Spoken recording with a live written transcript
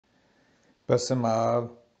በስመ አብ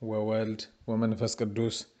ወወልድ ወመንፈስ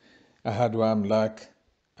ቅዱስ አሐዱ አምላክ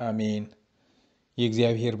አሜን።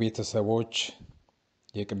 የእግዚአብሔር ቤተሰቦች፣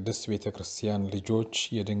 የቅድስት ቤተክርስቲያን ልጆች፣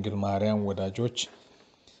 የድንግል ማርያም ወዳጆች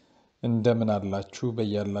እንደምን አላችሁ?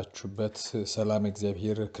 በያላችሁበት ሰላም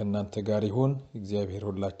እግዚአብሔር ከእናንተ ጋር ይሁን። እግዚአብሔር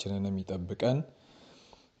ሁላችንንም ይጠብቀን።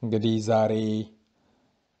 እንግዲህ ዛሬ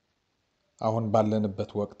አሁን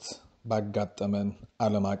ባለንበት ወቅት ባጋጠመን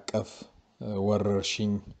ዓለም አቀፍ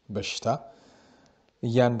ወረርሽኝ በሽታ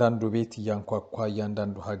እያንዳንዱ ቤት እያንኳኳ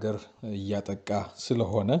እያንዳንዱ ሀገር እያጠቃ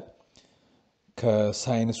ስለሆነ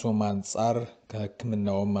ከሳይንሱም አንፃር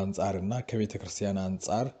ከሕክምናውም አንፃርና ከቤተክርስቲያን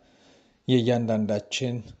አንፃር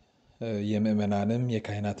የእያንዳንዳችን የምእመናንም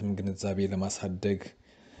የካህናትም ግንዛቤ ለማሳደግ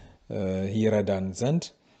ይረዳን ዘንድ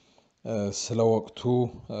ስለ ወቅቱ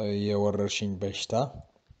የወረርሽኝ በሽታ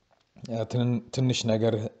ትንሽ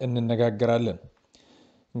ነገር እንነጋገራለን።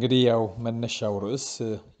 እንግዲህ ያው መነሻው ርዕስ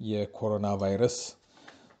የኮሮና ቫይረስ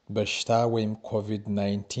በሽታ ወይም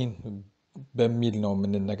ኮቪድ-19 በሚል ነው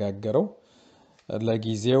የምንነጋገረው።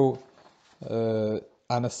 ለጊዜው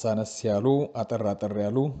አነስ ያሉ አጠር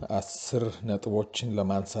ያሉ 10 ነጥቦችን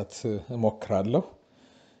ለማንሳት እሞክራለሁ።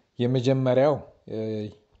 የመጀመሪያው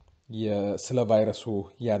ስለ ቫይረሱ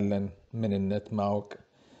ያለን ምንነት ማወቅ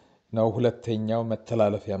ነው። ሁለተኛው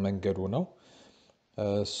መተላለፊያ መንገዱ ነው።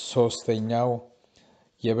 ሶስተኛው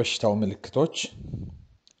የበሽታው ምልክቶች፣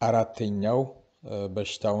 አራተኛው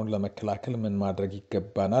በሽታውን ለመከላከል ምን ማድረግ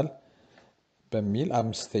ይገባናል በሚል፣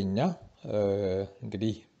 አምስተኛ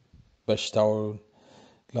እንግዲህ በሽታውን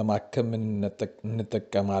ለማከም ምን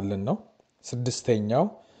እንጠቀማለን ነው። ስድስተኛው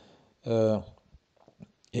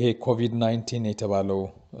ይሄ ኮቪድ-19 የተባለው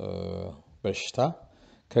በሽታ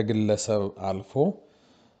ከግለሰብ አልፎ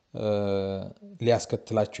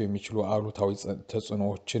ሊያስከትላቸው የሚችሉ አሉታዊ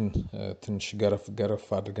ተጽዕኖዎችን ትንሽ ገረፍ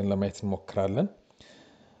አድርገን ለማየት እንሞክራለን።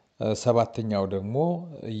 ሰባተኛው ደግሞ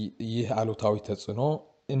ይህ አሉታዊ ተጽዕኖ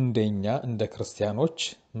እንደኛ እንደ ክርስቲያኖች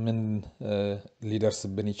ምን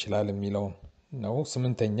ሊደርስብን ይችላል የሚለው ነው።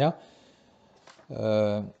 ስምንተኛ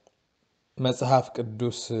መጽሐፍ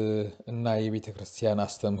ቅዱስ እና የቤተክርስቲያን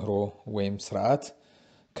አስተምህሮ ወይም ስርዓት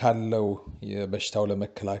ካለው የበሽታው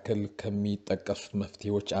ለመከላከል ከሚጠቀሱት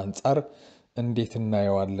መፍትሄዎች አንፃር እንዴት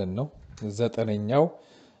እናየዋለን ነው። ዘጠነኛው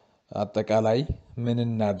አጠቃላይ ምን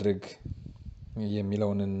እናድርግ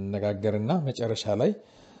የሚለውን እንነጋገርና መጨረሻ ላይ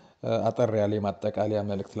አጠር ያለ ማጠቃለያ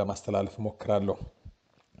መልእክት ለማስተላለፍ ሞክራለሁ።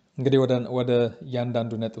 እንግዲህ ወደ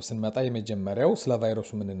እያንዳንዱ ነጥብ ስንመጣ የመጀመሪያው ስለ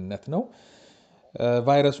ቫይረሱ ምንነት ነው።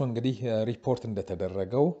 ቫይረሱ እንግዲህ ሪፖርት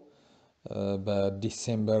እንደተደረገው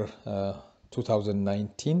በዲሴምበር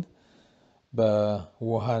 2019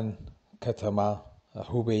 በውሃን ከተማ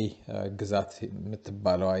ሁቤይ ግዛት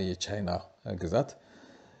የምትባለዋ የቻይና ግዛት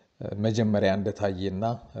መጀመሪያ እንደታየና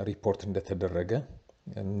ሪፖርት እንደተደረገ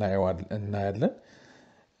እናያለን።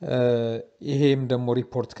 ይሄም ደግሞ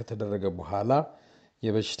ሪፖርት ከተደረገ በኋላ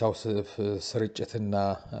የበሽታው ስርጭትና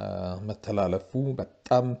መተላለፉ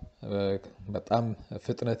በጣም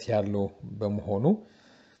ፍጥነት ያለው በመሆኑ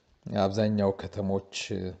አብዛኛው ከተሞች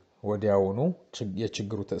ወዲያውኑ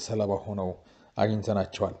የችግሩ ሰለባ ሆነው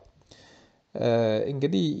አግኝተናቸዋል።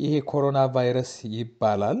 እንግዲህ ይሄ ኮሮና ቫይረስ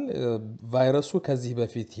ይባላል። ቫይረሱ ከዚህ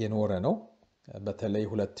በፊት የኖረ ነው። በተለይ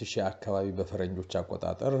 2000 አካባቢ በፈረንጆች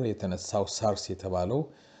አቆጣጠር የተነሳው ሳርስ የተባለው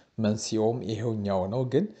መንስኤውም ይሄውኛው ነው።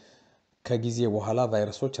 ግን ከጊዜ በኋላ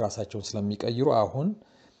ቫይረሶች ራሳቸውን ስለሚቀይሩ አሁን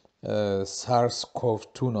ሳርስ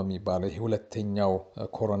ኮቭ-2 ነው የሚባለው። ይሄ ሁለተኛው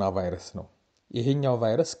ኮሮና ቫይረስ ነው። ይሄኛው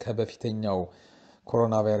ቫይረስ ከበፊተኛው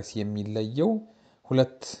ኮሮና ቫይረስ የሚለየው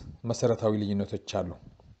ሁለት መሰረታዊ ልዩነቶች አሉ።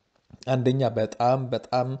 አንደኛ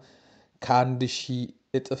በጣም ከ1000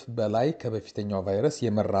 እጥፍ በላይ ከበፊተኛው ቫይረስ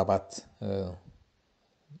የመራባት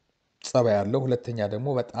ጸባይ ያለው። ሁለተኛ ደግሞ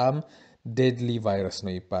በጣም ዴድሊ ቫይረስ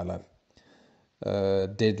ነው ይባላል።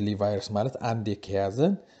 ዴድሊ ቫይረስ ማለት አንዴ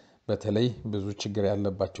ከያዘን በተለይ ብዙ ችግር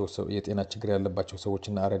ያለባቸው የጤና ችግር ያለባቸው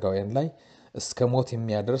ሰዎችና አረጋውያን ላይ እስከ ሞት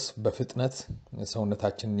የሚያደርስ በፍጥነት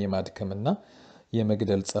ሰውነታችንን የማድከምና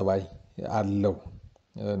የመግደል ጸባይ አለው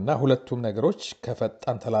እና ሁለቱም ነገሮች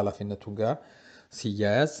ከፈጣን ተላላፊነቱ ጋር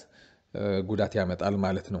ሲያያዝ ጉዳት ያመጣል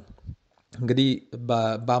ማለት ነው። እንግዲህ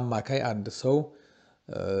በአማካይ አንድ ሰው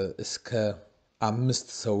እስከ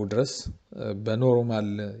 5 ሰው ድረስ በኖርማል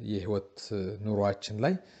የህይወት ኑሯችን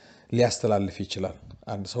ላይ ሊያስተላልፍ ይችላል።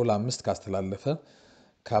 አንድ ሰው ለ5 ካስተላለፈ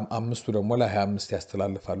ከ5ቱ ደግሞ ለ25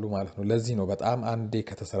 ያስተላልፋሉ ማለት ነው። ለዚህ ነው በጣም አንዴ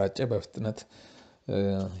ከተሰራጨ በፍጥነት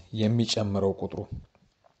የሚጨምረው ቁጥሩ።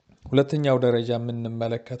 ሁለተኛው ደረጃ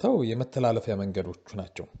የምንመለከተው የመተላለፊያ መንገዶቹ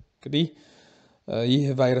ናቸው። እንግዲህ ይህ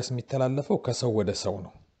ቫይረስ የሚተላለፈው ከሰው ወደ ሰው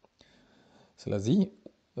ነው። ስለዚህ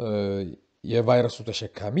የቫይረሱ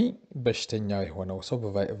ተሸካሚ በሽተኛ የሆነው ሰው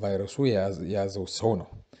በቫይረሱ የያዘው ሰው ነው።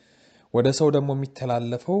 ወደ ሰው ደግሞ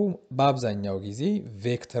የሚተላለፈው በአብዛኛው ጊዜ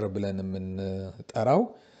ቬክተር ብለን የምንጠራው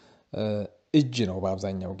እጅ ነው።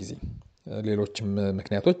 በአብዛኛው ጊዜ ሌሎችም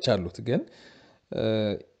ምክንያቶች አሉት፣ ግን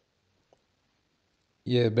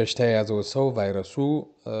የበሽታ የያዘው ሰው ቫይረሱ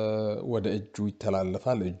ወደ እጁ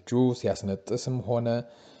ይተላለፋል። እጁ ሲያስነጥስም ሆነ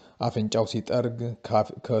አፍንጫው ሲጠርግ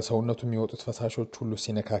ከሰውነቱ የሚወጡት ፈሳሾች ሁሉ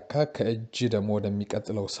ሲነካካ ከእጅ ደግሞ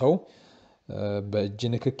ወደሚቀጥለው ሰው በእጅ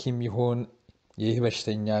ንክኪም ይሁን ይህ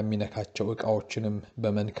በሽተኛ የሚነካቸው እቃዎችንም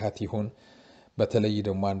በመንካት ይሁን በተለይ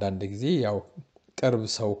ደግሞ አንዳንድ ጊዜ ያው ቅርብ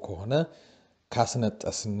ሰው ከሆነ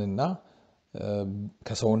ካስነጠስንና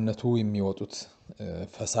ከሰውነቱ የሚወጡት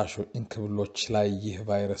ፈሳሽ እንክብሎች ላይ ይህ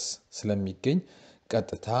ቫይረስ ስለሚገኝ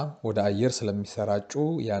ቀጥታ ወደ አየር ስለሚሰራጩ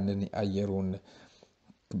ያንን አየሩን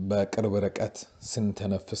በቅርብ ርቀት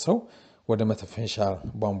ስንተነፍሰው ወደ መተንፈሻ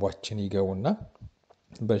ቧንቧችን ይገቡና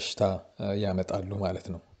በሽታ ያመጣሉ ማለት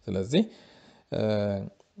ነው። ስለዚህ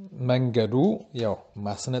መንገዱ ያው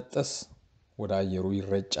ማስነጠስ ወደ አየሩ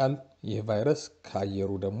ይረጫል። ይህ ቫይረስ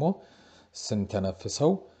ከአየሩ ደግሞ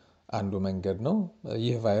ስንተነፍሰው አንዱ መንገድ ነው።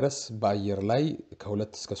 ይህ ቫይረስ በአየር ላይ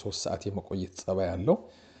ከ2 እስከ 3 ሰዓት የመቆየት ጸባይ ያለው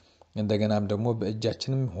እንደገናም ደግሞ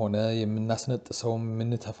በእጃችንም ሆነ የምናስነጥሰውም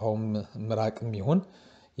የምንተፋውም ምራቅም ይሁን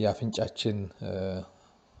የአፍንጫችን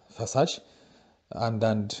ፈሳሽ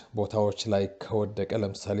አንዳንድ ቦታዎች ላይ ከወደቀ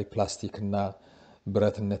ለምሳሌ ፕላስቲክና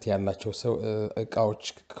ብረትነት ያላቸው እቃዎች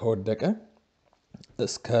ከወደቀ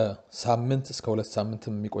እስከ ሳምንት እስከ 2 ሳምንት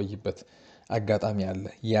የሚቆይበት አጋጣሚ አለ።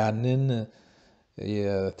 ያንን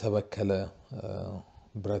የተበከለ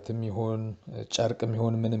ብረትም ይሁን ጨርቅም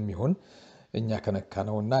ይሁን ምንም ይሁን እኛ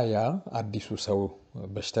ከነካነውና ያ አዲሱ ሰው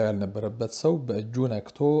በሽታው ያልነበረበት ሰው በእጁ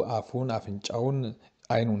ነክቶ አፉን፣ አፍንጫውን፣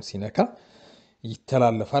 አይኑን ሲነካ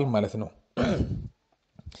ይተላለፋል ማለት ነው።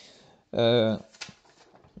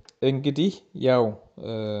 እንግዲህ ያው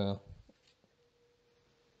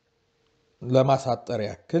ለማሳጠር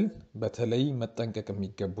ያክል በተለይ መጠንቀቅ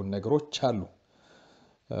የሚገቡን ነገሮች አሉ።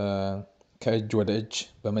 ከእጅ ወደ እጅ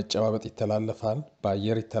በመጨባበጥ ይተላለፋል፣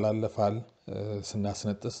 በአየር ይተላለፋል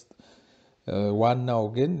ስናስነጥስ። ዋናው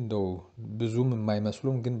ግን እንደው ብዙም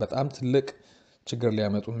የማይመስሉም ግን በጣም ትልቅ ችግር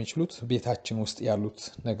ሊያመጡ የሚችሉት ቤታችን ውስጥ ያሉት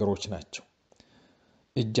ነገሮች ናቸው።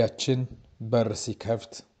 እጃችን በር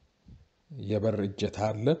ሲከፍት የበር እጀታ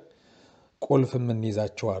አለ፣ ቁልፍ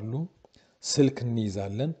የምንይዛቸው አሉ፣ ስልክ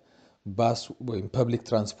እንይዛለን፣ ባስ ወይም ፐብሊክ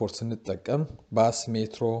ትራንስፖርት ስንጠቀም ባስ፣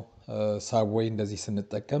 ሜትሮ፣ ሳብዌይ እንደዚህ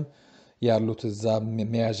ስንጠቀም ያሉት እዛ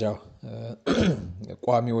መያዣ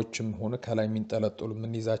ቋሚዎችም ሆነ ከላይ የሚንጠለጠሉ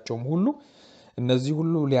የምንይዛቸውም ሁሉ እነዚህ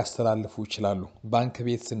ሁሉ ሊያስተላልፉ ይችላሉ። ባንክ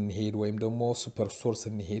ቤት ስንሄድ ወይም ደግሞ ሱፐር ስቶር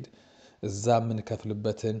ስንሄድ እዛ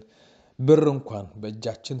የምንከፍልበትን ብር እንኳን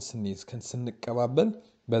በእጃችን ስንይዝ ስንቀባበል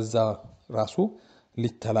በዛ ራሱ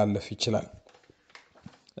ሊተላለፍ ይችላል።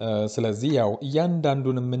 ስለዚህ ያው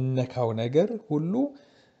እያንዳንዱን የምንነካው ነገር ሁሉ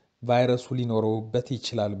ቫይረሱ ሊኖረውበት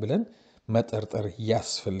ይችላል ብለን መጠርጠር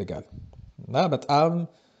ያስፈልጋል። እና በጣም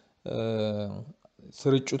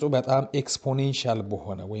ስርጭቱ በጣም ኤክስፖኔንሻል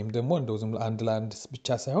በሆነ ወይም ደግሞ እንደው ዝም አንድ ለአንድ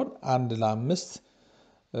ብቻ ሳይሆን 1 ለ5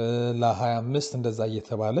 ለ25 እንደዛ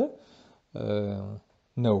እየተባለ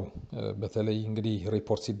ነው። በተለይ እንግዲህ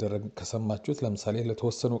ሪፖርት ሲደረግ ከሰማችሁት ለምሳሌ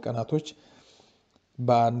ለተወሰኑ ቀናቶች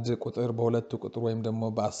በአንድ ቁጥር በሁለት ቁጥር ወይም ደግሞ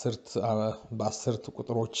በአስርት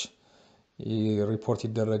ቁጥሮች ሪፖርት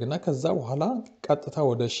ይደረግና ከዛ በኋላ ቀጥታ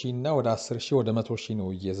ወደ 1000 እና ወደ 10000 ወደ 100000 ነው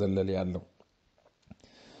እየዘለለ ያለው።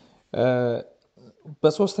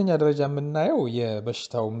 በሶስተኛ ደረጃ የምናየው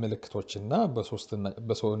የበሽታው ምልክቶችና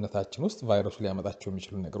በሰውነታችን ውስጥ ቫይረሱ ሊያመጣቸው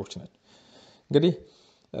የሚችሉ ነገሮች ናቸው። እንግዲህ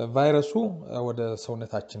ቫይረሱ ወደ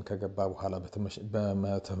ሰውነታችን ከገባ በኋላ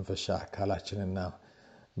በመተንፈሻ አካላችንና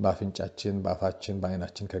በአፍንጫችን፣ በአፋችን፣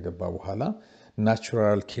 በአይናችን ከገባ በኋላ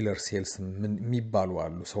ናቹራል ኪለር ሴልስ የሚባሉ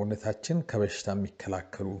አሉ። ሰውነታችን ከበሽታ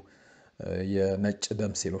የሚከላከሉ የነጭ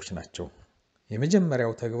ደም ሴሎች ናቸው።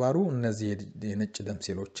 የመጀመሪያው ተግባሩ እነዚህ የነጭ ደም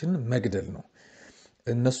ሴሎችን መግደል ነው።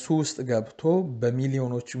 እነሱ ውስጥ ገብቶ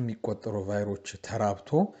በሚሊዮኖች የሚቆጠሩ ቫይሮች ተራብቶ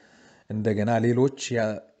እንደገና ሌሎች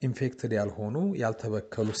ኢንፌክትድ ያልሆኑ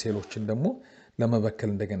ያልተበከሉ ሴሎችን ደግሞ ለመበከል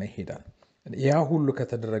እንደገና ይሄዳል። ያ ሁሉ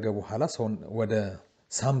ከተደረገ በኋላ ሰው ወደ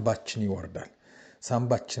ሳምባችን ይወርዳል።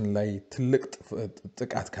 ሳምባችን ላይ ትልቅ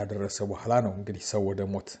ጥቃት ካደረሰ በኋላ ነው እንግዲህ ሰው ወደ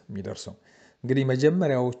ሞት የሚደርሰው። እንግዲህ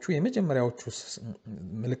የመጀመሪያዎቹ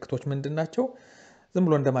ምልክቶች ምንድናቸው? ዝም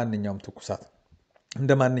ብሎ እንደማንኛውም ትኩሳት፣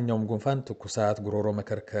 እንደማንኛውም ጉንፋን ትኩሳት፣ ጉሮሮ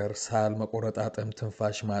መከርከር፣ ሳል፣ መቆረጣጠም፣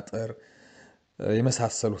 ትንፋሽ ማጠር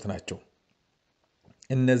የመሳሰሉት ናቸው።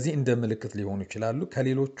 እነዚህ እንደ ምልክት ሊሆኑ ይችላሉ።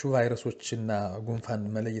 ከሌሎቹ ቫይረሶችና ጉንፋን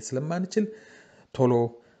መለየት ስለማንችል ቶሎ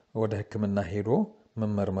ወደ ሕክምና ሄዶ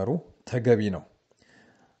መመርመሩ ተገቢ ነው።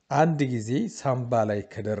 አንድ ጊዜ ሳምባ ላይ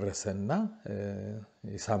ከደረሰና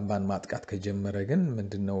የሳምባን ማጥቃት ከጀመረ ግን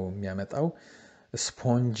ምንድነው የሚያመጣው?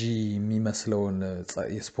 ስፖንጂ የሚመስለውን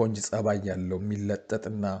የስፖንጅ ጸባይ ያለው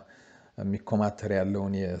የሚለጠጥና የሚኮማተር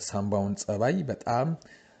ያለውን የሳምባውን ጸባይ በጣም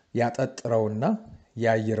ያጠጥረውና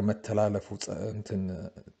የአየር መተላለፉ እንትን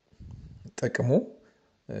ጥቅሙ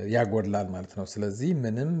ያጎድላል ማለት ነው። ስለዚህ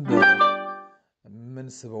ምን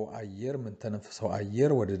ስበው አየር ምን ተነፍሰው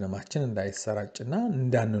አየር ወደ ደማችን እንዳይሰራጭና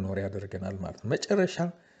እንዳንኖር ያደርገናል ማለት ነው። መጨረሻ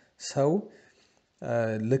ሰው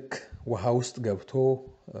ልክ ውሃ ውስጥ ገብቶ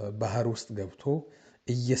ባህር ውስጥ ገብቶ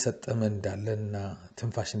እየሰጠመ እንዳለና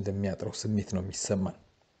ትንፋሽ እንደሚያጥረው ስሜት ነው የሚሰማን።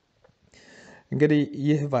 እንግዲህ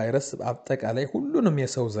ይህ ቫይረስ አጠቃላይ ሁሉንም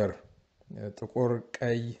የሰው ዘር ጥቁር፣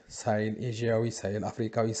 ቀይ ሳይል፣ ኤዥያዊ ሳይል፣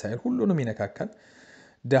 አፍሪካዊ ሳይል ሁሉንም ይነካካል።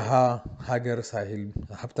 ደሃ ሀገር ሳይል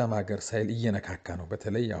ሀብታም ሀገር ሳይል እየነካካ ነው።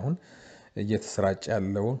 በተለይ አሁን እየተሰራጨ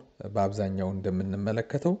ያለው በአብዛኛው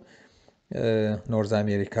እንደምንመለከተው ኖርዝ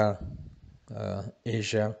አሜሪካ፣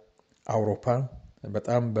 ኤዥያ፣ አውሮፓ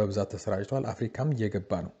በጣም በብዛት ተሰራጭቷል። አፍሪካም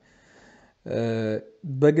እየገባ ነው።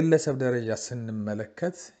 በግለሰብ ደረጃ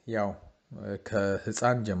ስንመለከት ያው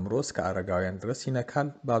ከህፃን ጀምሮ እስከ አረጋውያን ድረስ ይነካል።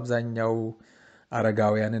 በአብዛኛው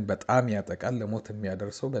አረጋውያንን በጣም ያጠቃል። ለሞት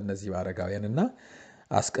የሚያደርሰው በእነዚህ አረጋውያንና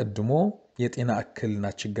አስቀድሞ የጤና እክልና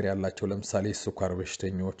ችግር ያላቸው ለምሳሌ ስኳር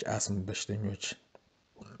በሽተኞች፣ አስም በሽተኞች፣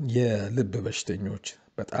 የልብ በሽተኞች፣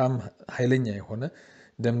 በጣም ኃይለኛ የሆነ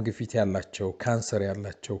ደም ግፊት ያላቸው፣ ካንሰር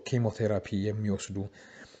ያላቸው፣ ኬሞቴራፒ የሚወስዱ፣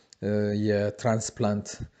 የትራንስፕላንት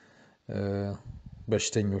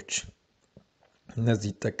በሽተኞች እነዚህ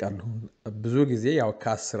ይጠቃሉ። ብዙ ጊዜ ያው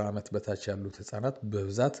ከ10 ዓመት በታች ያሉት ህፃናት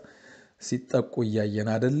በብዛት ሲጠቁ እያየን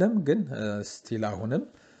አይደለም፣ ግን ስቲል አሁንም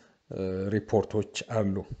ሪፖርቶች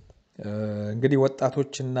አሉ። እንግዲህ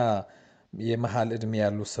ወጣቶችና የመሃል እድሜ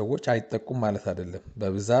ያሉ ሰዎች አይጠቁም ማለት አይደለም።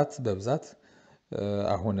 በብዛት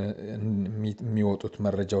አሁን የሚወጡት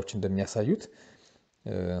መረጃዎች እንደሚያሳዩት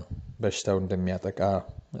በሽታው እንደሚያጠቃ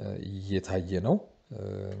እየታየ ነው።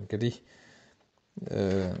 እንግዲህ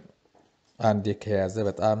አንዴ ከያዘ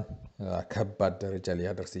በጣም ከባድ ደረጃ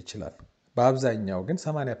ሊያደርስ ይችላል። በአብዛኛው ግን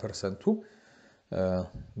 80%ቱ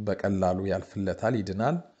በቀላሉ ያልፍለታል፣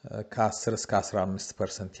 ይድናል። ከ10 እስከ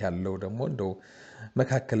 15% ያለው ደግሞ እንደው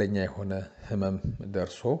መካከለኛ የሆነ ህመም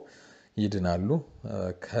ደርሶ ይድናሉ።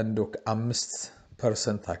 ከእንደው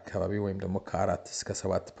 5% አካባቢ ወይም ደግሞ ከ4 እስከ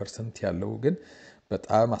 7% ያለው ግን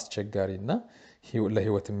በጣም አስቸጋሪና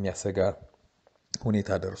ለህይወት የሚያሰጋ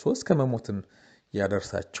ሁኔታ ደርሶ እስከ መሞትም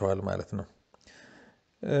ያደርሳቸዋል ማለት ነው።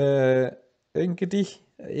 እንግዲህ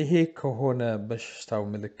ይሄ ከሆነ በሽታው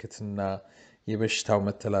ምልክትና የበሽታው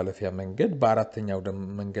መተላለፊያ መንገድ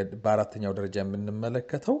በአራተኛው ደረጃ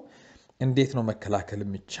የምንመለከተው እንዴት ነው መከላከል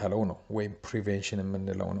የሚቻለው ነው፣ ወይም ፕሪቬንሽን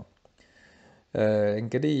የምንለው ነው።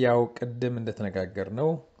 እንግዲህ ያው ቅድም እንደተነጋገርነው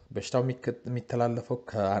በሽታው የሚተላለፈው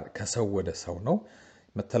ከሰው ወደ ሰው ነው።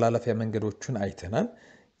 መተላለፊያ መንገዶቹን አይተናል።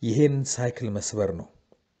 ይሄን ሳይክል መስበር ነው።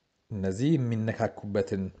 እነዚህ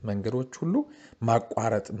የሚነካኩበትን መንገዶች ሁሉ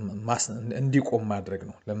ማቋረጥ እንዲቆም ማድረግ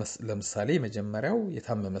ነው። ለምሳሌ መጀመሪያው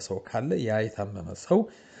የታመመ ሰው ካለ ያ የታመመ ሰው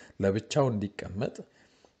ለብቻው እንዲቀመጥ፣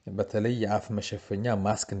 በተለይ የአፍ መሸፈኛ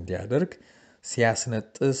ማስክ እንዲያደርግ፣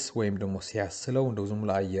 ሲያስነጥስ ወይም ደግሞ ሲያስለው እንደው ዝም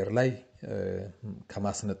ብሎ አየር ላይ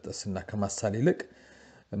ከማስነጥስና ከማሳል ይልቅ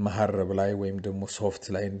መሐረብ ላይ ወይም ደግሞ ሶፍት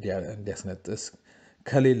ላይ እንዲያስነጥስ፣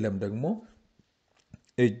 ከሌለም ደግሞ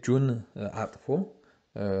እጁን አጥፎ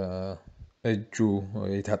እጁ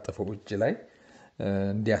የታጠፈው እጅ ላይ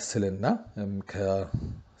እንዲያስልና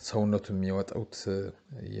ከሰውነቱ የሚወጣውት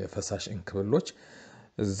የፈሳሽ እንክብሎች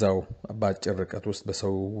እዛው በአጭር ርቀት ውስጥ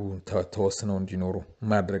በሰው ተወስነው እንዲኖሩ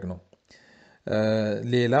ማድረግ ነው።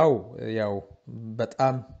 ሌላው ያው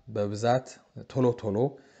በጣም በብዛት ቶሎ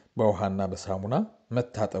በውሃና በሳሙና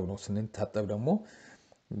መታጠብ ነው። ስንታጠብ ደግሞ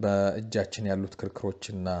በእጃችን ያሉት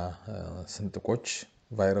ክርክሮችና ስንጥቆች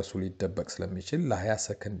ቫይረሱ ሊደበቅ ስለሚችል ለ20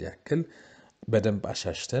 ሰከንድ ያክል በደንብ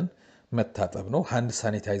አሻሽተን መታጠብ ነው። ሃንድ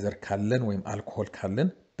ሳኒታይዘር ካለን ወይም አልኮሆል ካለን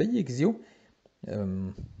በየጊዜው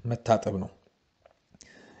መታጠብ ነው።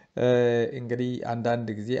 እንግዲህ አንዳንድ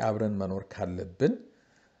ጊዜ አብረን መኖር ካለብን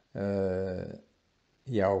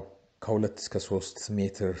ያው ከ2 እስከ 3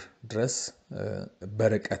 ሜትር ድረስ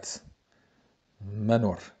በርቀት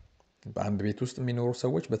መኖር። በአንድ ቤት ውስጥ የሚኖሩ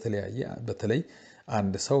ሰዎች በተለይ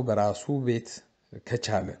አንድ ሰው በራሱ ቤት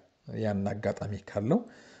ከቻለ ያን አጋጣሚ ካለው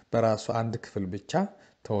በራሱ አንድ ክፍል ብቻ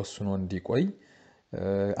ተወስኖ እንዲቆይ፣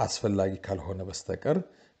 አስፈላጊ ካልሆነ በስተቀር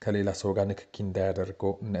ከሌላ ሰው ጋር ንክኪ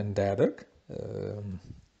እንዳያደርግ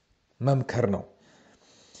መምከር ነው።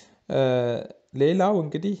 ሌላው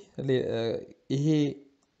እንግዲህ ይሄ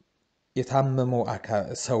የታመመው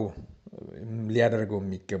ሰው ሊያደርገው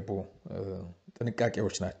የሚገቡ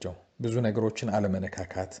ጥንቃቄዎች ናቸው። ብዙ ነገሮችን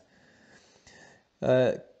አለመነካካት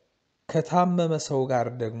ከታመመ ሰው ጋር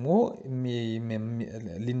ደግሞ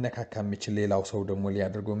ሊነካካ የሚችል ሌላው ሰው ደግሞ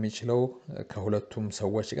ሊያደርገው የሚችለው ከሁለቱም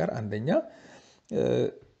ሰዎች ጋር አንደኛ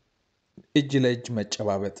እጅ ለእጅ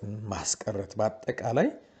መጨባበጥን ማስቀረት በአጠቃላይ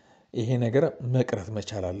ይሄ ነገር መቅረት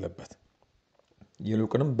መቻል አለበት።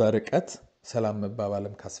 ይልቁንም በርቀት ሰላም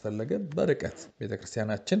መባባልም ካስፈለገ በርቀት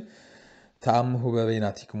ቤተክርስቲያናችን ተአምሁ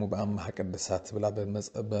በበይናቲክሙ በአምሃ ቅድሳት ብላ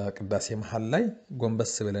በቅዳሴ መሃል ላይ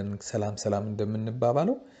ጎንበስ ብለን ሰላም ሰላም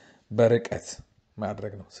እንደምንባባለው በርቀት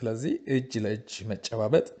ማድረግ ነው። ስለዚህ እጅ ለእጅ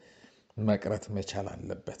መጨባበጥ መቅረት መቻል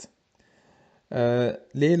አለበት።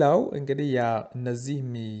 ሌላው እንግዲህ ያ እነዚህ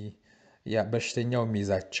በሽተኛው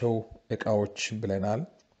የሚይዛቸው እቃዎች ብለናል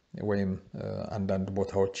ወይም አንዳንድ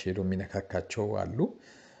ቦታዎች ሄዶ የሚነካካቸው አሉ።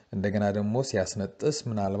 እንደገና ደግሞ ሲያስነጥስ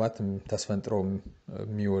ምናልባት ተስፈንጥረው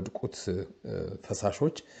የሚወድቁት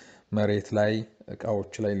ፈሳሾች መሬት ላይ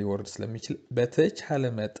እቃዎች ላይ ሊወርድ ስለሚችል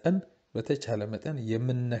በተቻለ መጠን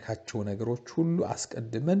የምንነካቸው ነገሮች ሁሉ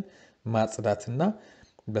አስቀድመን ማጽዳትና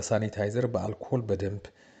በሳኒታይዘር በአልኮል በደንብ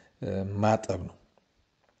ማጠብ ነው።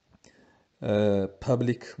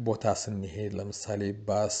 ፐብሊክ ቦታ ስንሄድ ለምሳሌ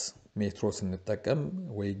ባስ ሜትሮ ስንጠቀም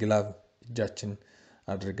ወይ ግላቭ እጃችን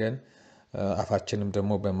አድርገን አፋችንም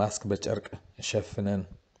ደግሞ በማስክ በጨርቅ ሸፍነን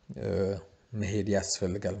መሄድ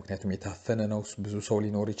ያስፈልጋል። ምክንያቱም የታፈነ ነው፣ ብዙ ሰው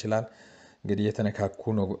ሊኖር ይችላል። እንግዲህ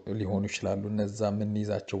የተነካኩ ነው ሊሆኑ ይችላሉ እነዛ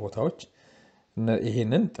የምንይዛቸው ቦታዎች።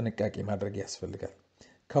 ይሄንን ጥንቃቄ ማድረግ ያስፈልጋል።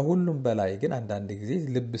 ከሁሉም በላይ ግን አንዳንድ ጊዜ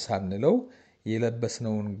ልብ ሳንለው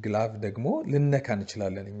የለበስነውን ግላቭ ደግሞ ልነካ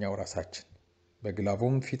እንችላለን። እኛው ራሳችን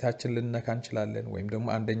በግላቡም ፊታችን ልነካ እንችላለን፣ ወይም ደግሞ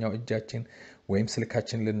አንደኛው እጃችን ወይም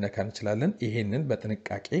ስልካችን ልነካ እንችላለን። ይሄንን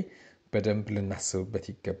በጥንቃቄ በደንብ ልናስብበት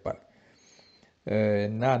ይገባል።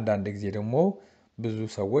 እና አንዳንድ ጊዜ ደግሞ ብዙ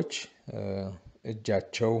ሰዎች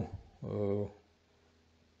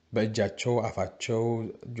በእጃቸው አፋቸው፣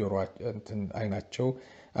 ጆሮአቸው፣ አይናቸው፣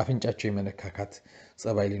 አፍንጫቸው የመነካካት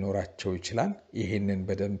ጸባይ ሊኖራቸው ይችላል። ይሄንን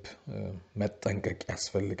በደንብ መጠንቀቅ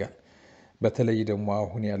ያስፈልጋል። በተለይ ደግሞ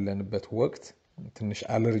አሁን ያለንበት ወቅት ትንሽ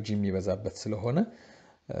አለርጂ የሚበዛበት ስለሆነ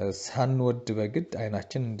ሳንወድ በግድ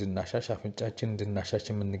አይናችን እንድናሻሽ አፍንጫችን እንድናሻሽ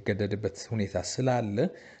የምንገደድበት ሁኔታ ስላለ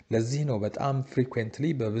ለዚህ ነው በጣም ፍሪኩዌንትሊ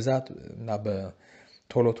በብዛት እና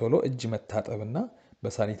በቶሎ እጅ መታጠብና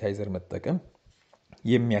በሳኒታይዘር መጠቀም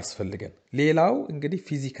የሚያስፈልገን። ሌላው እንግዲህ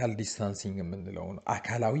ፊዚካል ዲስታንሲንግ የምንለው ነው።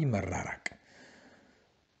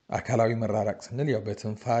 አካላዊ መራራቅ ስንል ያው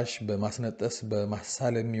በትንፋሽ በማስነጠስ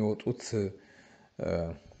በማሳል የሚወጡት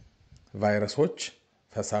ቫይረሶች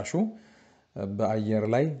ፈሳሹ በአየር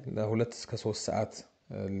ላይ ለ2 እስከ 3 ሰዓት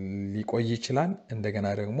ሊቆይ ይችላል። እንደገና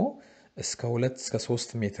ደግሞ እስከ 2 እስከ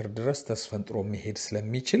 3 ሜትር ድረስ ተስፈንጥሮ መሄድ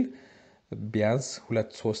ስለሚችል ቢያንስ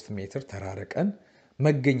 2-3 ሜትር ተራርቀን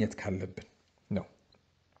መገኘት ካለብን ነው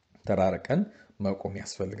ተራርቀን መቆም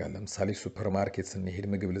ያስፈልጋል። ለምሳሌ ሱፐርማርኬት ስንሄድ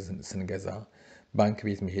ምግብ ስንገዛ፣ ባንክ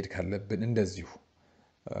ቤት መሄድ ካለብን እንደዚሁ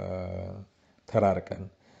ተራርቀን።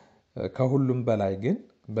 ከሁሉም በላይ ግን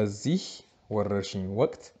በዚህ ወረርሽኝ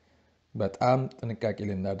ወቅት በጣም ጥንቃቄ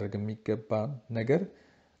ልናደርግ የሚገባ ነገር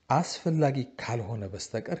አስፈላጊ ካልሆነ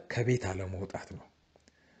በስተቀር ከቤት አለመውጣት ነው።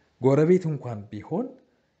 ጎረቤት እንኳን ቢሆን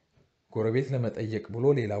ጎረቤት ለመጠየቅ ብሎ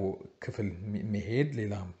ሌላው ክፍል መሄድ፣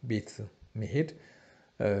 ሌላ ቤት መሄድ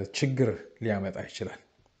ችግር ሊያመጣ ይችላል።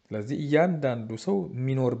 ስለዚህ እያንዳንዱ ሰው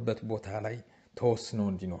የሚኖርበት ቦታ ላይ ተወስኖ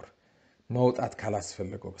እንዲኖር መውጣት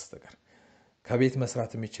ካላስፈልገው በስተቀር ከቤት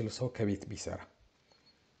መስራት የሚችል ሰው ከቤት ቢሰራ፣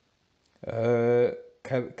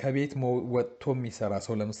 ከቤት ወጥቶ የሚሰራ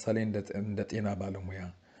ሰው ለምሳሌ እንደ ጤና ባለሙያ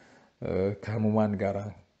ከህሙማን ጋራ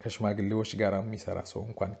ከሽማግሌዎች ጋራ የሚሰራ ሰው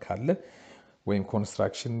እንኳን ካለ ወይም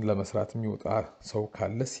ኮንስትራክሽን ለመስራት የሚወጣ ሰው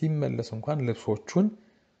ካለ ሲመለስ እንኳን ልብሶቹን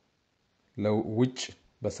ለውጭ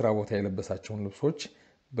በስራ ቦታ የለበሳቸውን ልብሶች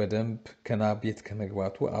በደንብ ከና ቤት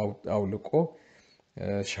ከመግባቱ አውልቆ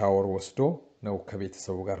ሻወር ወስዶ ነው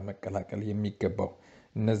ከቤተሰቡ ጋር መቀላቀል የሚገባው።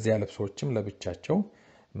 እነዚያ ልብሶችም ለብቻቸው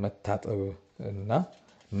መታጠብ እና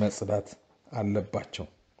መጽዳት አለባቸው።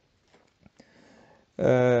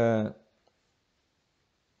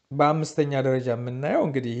 በአምስተኛ ደረጃ የምናየው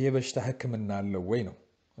እንግዲህ ይሄ በሽታ ህክምና አለው ወይ ነው።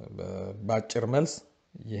 በአጭር መልስ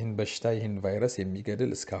ይህን በሽታ ይህን ቫይረስ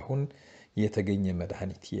የሚገድል እስካሁን የተገኘ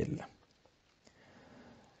መድኃኒት የለም።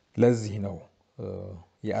 ለዚህ ነው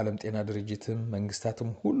የዓለም ጤና ድርጅትም መንግስታትም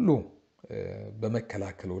ሁሉ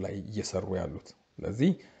በመከላከሉ ላይ እየሰሩ ያሉት።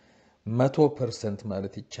 ስለዚህ 100%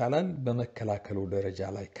 ማለት ይቻላል በመከላከሉ ደረጃ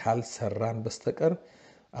ላይ ካልሰራን በስተቀር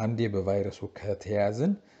አንዴ በቫይረሱ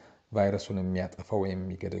ከተያዝን ቫይረሱን የሚያጠፋው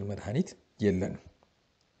የሚገድል መድኃኒት የለንም።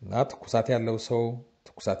 እና ትኩሳት ያለው ሰው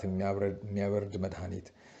ትኩሳት የሚያበርድ መድኃኒት፣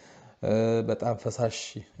 በጣም ፈሳሽ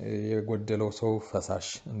የጎደለው ሰው ፈሳሽ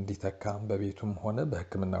እንዲተካ በቤቱም ሆነ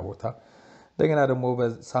በሕክምና ቦታ እንደገና ደግሞ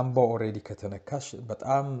በሳምባው ኦሬዲ ከተነካሽ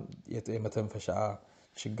በጣም የመተንፈሻ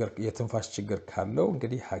ችግር የትንፋሽ ችግር ካለው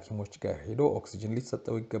እንግዲህ ሐኪሞች ጋር ሄዶ ኦክሲጅን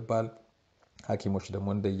ሊሰጠው ይገባል። ሐኪሞች ደግሞ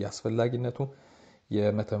እንደየአስፈላጊነቱ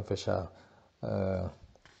የመተንፈሻ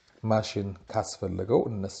ማሽን ካስፈልገው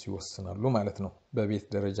እነሱ ይወስናሉ ማለት ነው። በቤት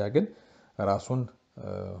ደረጃ ግን ራሱን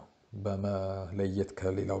በመለየት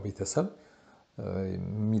ከሌላው ቤተሰብ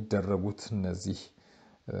የሚደረጉት እነዚህ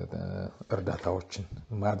እርዳታዎችን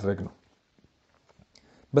ማድረግ ነው።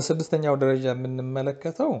 በስድስተኛው ደረጃ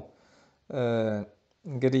የምንመለከተው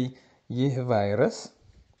እንግዲህ ይህ ቫይረስ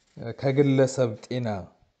ከግለሰብ ጤና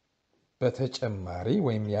በተጨማሪ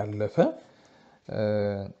ወይም ያለፈ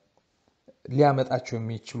ሊያመጣቸው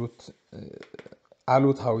የሚችሉት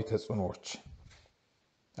አሉታዊ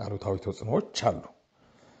ተጽዕኖዎች አሉ።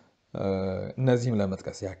 እነዚህም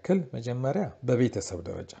ለመጥቀስ ያክል መጀመሪያ በቤተሰብ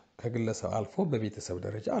ደረጃ ከግለሰብ አልፎ በቤተሰብ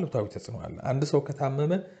ደረጃ አሉታዊ ተጽዕኖ አለ። አንድ ሰው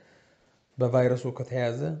ከታመመ በቫይረሱ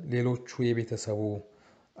ከተያዘ ሌሎቹ የቤተሰቡ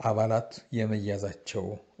አባላት የመያዛቸው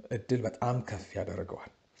እድል በጣም ከፍ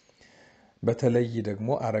ያደርገዋል። በተለይ ደግሞ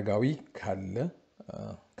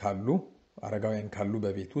አረጋውያን ካሉ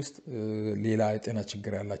በቤት ውስጥ ሌላ የጤና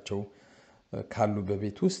ችግር ያላቸው ካሉ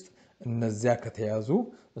በቤት ውስጥ እነዚያ ከተያዙ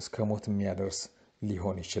እስከ ሞት የሚያደርስ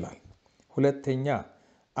ሊሆን ይችላል። ሁለተኛ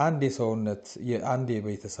አንድ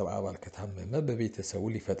የቤተሰብ አባል ከታመመ በቤተሰቡ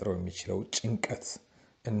ሊፈጥረው የሚችለው ጭንቀት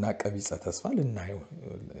እና ቀቢጸ ተስፋ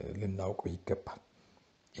ልናውቀው ይገባል።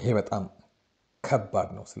 ይሄ በጣም ከባድ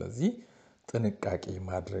ነው። ስለዚህ ጥንቃቄ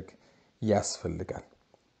ማድረግ ያስፈልጋል።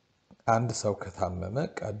 አንድ ሰው ከታመመ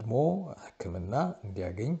ቀድሞ ሕክምና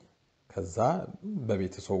እንዲያገኝ ከዛ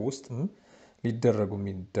በቤተሰቡ ውስጥ ሊደረጉ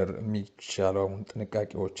የሚቻለውን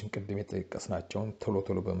ጥንቃቄዎችን ቅድም የጠቀስናቸውን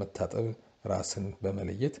ቶሎ በመታጠብ ራስን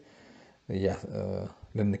በመለየት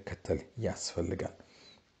ልንከተል ያስፈልጋል።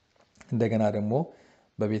 እንደገና ደግሞ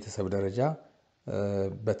በቤተሰብ ደረጃ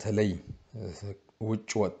በተለይ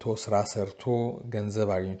ውጭ ወጥቶ ስራ ሰርቶ ገንዘብ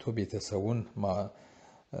አግኝቶ ቤተሰቡን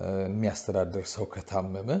የሚያስተዳድር ሰው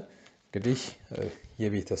ከታመመ እንግዲህ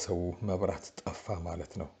የቤተሰቡ መብራት ጠፋ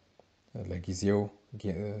ማለት ነው። ለጊዜው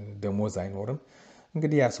ደሞዝ አይኖርም።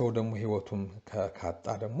 እንግዲህ ያ ሰው ደግሞ ህይወቱን ካጣ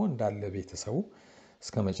ደግሞ እንዳለ ቤተሰቡ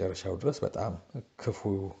እስከ መጨረሻው ድረስ በጣም ክፉ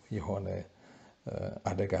የሆነ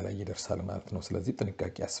አደጋ ላይ ይደርሳል ማለት ነው። ስለዚህ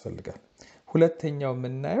ጥንቃቄ ያስፈልጋል። ሁለተኛው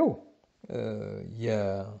የምናየው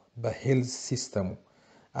በሄልዝ ሲስተሙ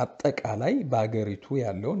አጠቃላይ በአገሪቱ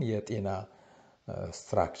ያለውን የጤና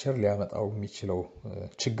ስትራክቸር ሊያመጣው የሚችለው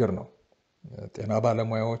ችግር ነው። ጤና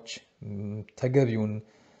ባለሙያዎች ተገቢውን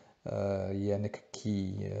የንክኪ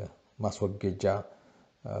ማስወገጃ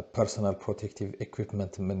ፐርሰናል ፕሮቴክቲቭ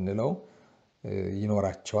ኢኩዊፕመንት የምንለው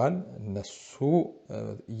ይኖራቸዋል። እነሱ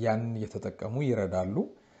ያን እየተጠቀሙ ይረዳሉ።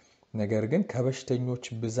 ነገር ግን ከበሽተኞች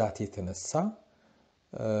ብዛት የተነሳ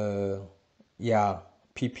ያ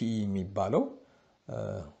ፒፒኢ የሚባለው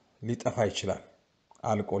ሊጠፋ ይችላል፣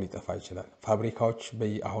 አልቆ ሊጠፋ ይችላል። ፋብሪካዎች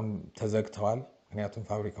አሁን ተዘግተዋል። ምክንያቱም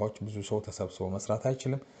ፋብሪካዎች ብዙ ሰው ተሰብስቦ መስራት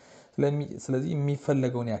አይችልም። ስለዚህ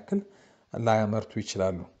የሚፈለገውን ያክል ላያመርቱ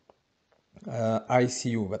ይችላሉ።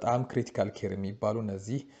 አይሲዩ በጣም ክሪቲካል ኬር የሚባሉ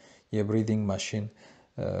እነዚህ የብሪዚንግ ማሽን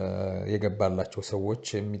የገባላቸው ሰዎች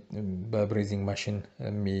በብሪዚንግ ማሽን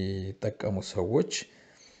የሚጠቀሙ ሰዎች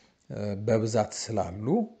በብዛት ስላሉ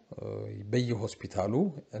በየሆስፒታሉ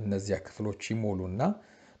እነዚያ ክፍሎች ይሞሉና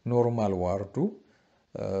ኖርማል ዋርዱ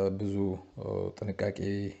ብዙ ጥንቃቄ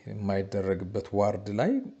የማይደረግበት ዋርድ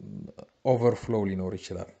ላይ ኦቨርፍሎው ሊኖር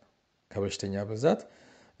ይችላል። ከበሽተኛ ብዛት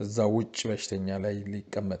እዛ ውጭ በሽተኛ ላይ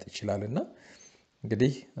ሊቀመጥ ይችላልና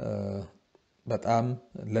እንግዲህ በጣም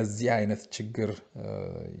ለዚህ አይነት ችግር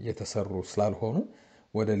የተሰሩ ስላልሆኑ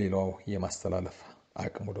ወደ ሌላው የማስተላለፍ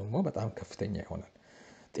አቅሙ ደግሞ በጣም ከፍተኛ ይሆናል።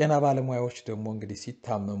 ጤና ባለሙያዎች ደግሞ እንግዲህ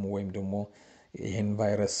ሲታመሙ ወይም ደግሞ ይሄን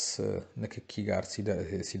ቫይረስ ንክኪ ጋር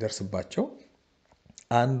ሲደርስባቸው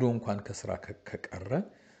አንዱ እንኳን ከስራ ከቀረ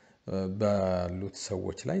ባሉት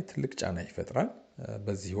ሰዎች ላይ ትልቅ ጫና ይፈጥራል።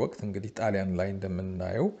 በዚህ ወቅት እንግዲህ ጣሊያን ላይ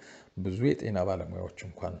እንደምናየው ብዙ የጤና ባለሙያዎች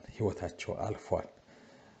እንኳን ህይወታቸው አልፏል።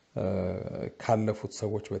 ካለፉት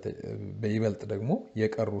ሰዎች በይበልጥ ደግሞ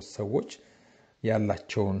የቀሩት ሰዎች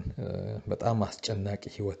ያላቸውን በጣም አስጨናቂ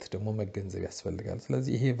ህይወት ደግሞ መገንዘብ ያስፈልጋል።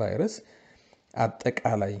 ስለዚህ ይሄ ቫይረስ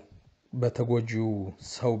አጠቃላይ በተጎጂው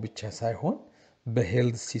ሰው ብቻ ሳይሆን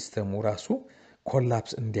በሄልዝ ሲስተሙ ራሱ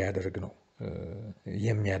ኮላፕስ እንዲያደርግ ነው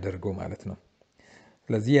የሚያደርገው ማለት ነው።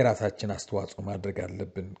 ስለዚህ የራሳችን አስተዋጽኦ ማድረግ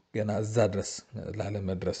አለብን ገና እዛ ድረስ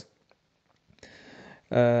ላለመድረስ።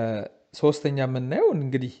 ሶስተኛ የምናየው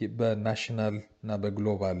እንግዲህ በናሽናል እና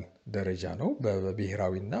በግሎባል ደረጃ ነው፣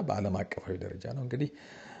 በብሔራዊና በዓለም አቀፋዊ ደረጃ ነው። እንግዲህ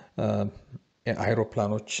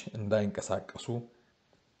አይሮፕላኖች እንዳይንቀሳቀሱ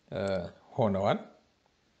ሆነዋል።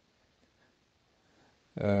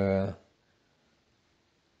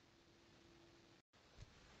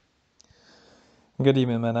 እንግዲህ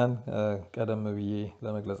ምዕመናን ቀደም ብዬ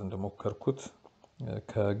ለመግለጽ እንደሞከርኩት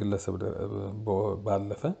ከግለሰብ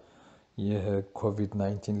ባለፈ ይህ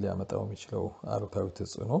ኮቪድ-19 ሊያመጣው የሚችለው አሉታዊ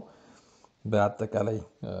ተጽዕኖ በአጠቃላይ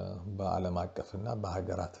በዓለም አቀፍና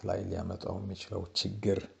በሀገራት ላይ ሊያመጣው የሚችለው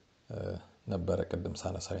ችግር ነበረ ቅድም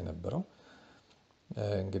ሳነሳ የነበረው።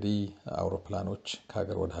 እንግዲህ አውሮፕላኖች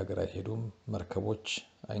ከሀገር ወደ ሀገር አይሄዱም፣ መርከቦች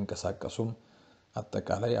አይንቀሳቀሱም።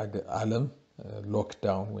 አጠቃላይ ዓለም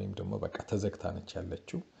ሎክዳውን ወይም ደግሞ በቃ ተዘግታ ነች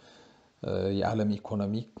ያለችው። የዓለም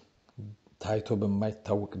ኢኮኖሚ ታይቶ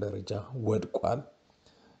በማይታወቅ ደረጃ ወድቋል።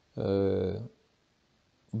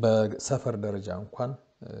 በሰፈር ደረጃ እንኳን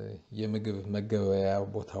የምግብ መገበያያ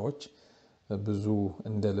ቦታዎች ብዙ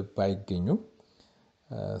እንደ ልብ አይገኙም።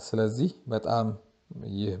 ስለዚህ በጣም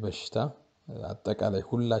ይህ በሽታ አጠቃላይ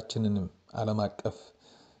ሁላችንንም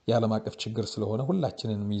የዓለም አቀፍ ችግር ስለሆነ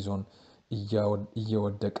ሁላችንንም ይዞን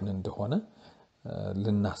እየወደቅን እንደሆነ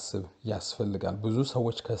ልናስብ ያስፈልጋል። ብዙ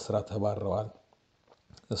ሰዎች ከስራ ተባረዋል።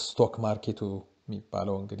 ስቶክ ማርኬቱ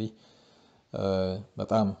የሚባለው እንግዲህ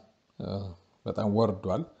በጣም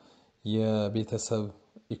ወርዷል። የቤተሰብ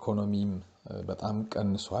ኢኮኖሚም በጣም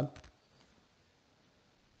ቀንሷል።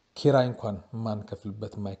 ኪራይ እንኳን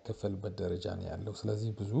የማይከፈልበት ደረጃ ነው ያለው። ስለዚህ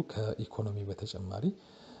ብዙ ከኢኮኖሚ በተጨማሪ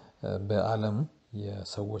በዓለም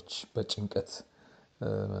የሰዎች በጭንቀት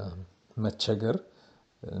መቸገር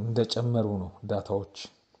እንደጨመሩ ነው ዳታዎች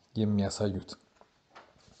የሚያሳዩት።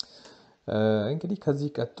 እንግዲህ ከዚህ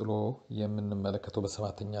ቀጥሎ የምንመለከተው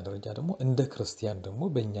በሰባተኛ ደረጃ ደግሞ እንደ ክርስቲያን ደግሞ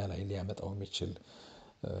በእኛ ላይ ሊያመጣው የሚችል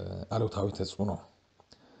አሉታዊ ተጽዕኖ።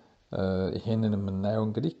 ይሄንን የምናየው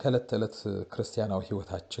እንግዲህ ከዕለት ተዕለት ክርስቲያናዊ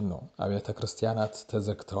ህይወታችን ነው። አብያተ ክርስቲያናት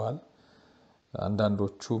ተዘግተዋል።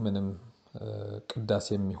 አንዳንዶቹ ምንም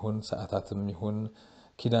ቅዳሴም ይሁን ሰዓታትም ይሁን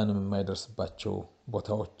ኪዳንም የማይደርስባቸው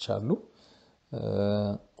ቦታዎች አሉ።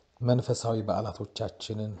 መንፈሳዊ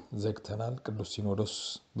በዓላቶቻችንን ዘግተናል። ቅዱስ ሲኖዶስ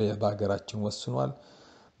በሀገራችን ወስኗል።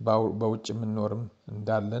 በውጭ የምንኖርም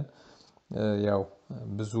እንዳለን ያው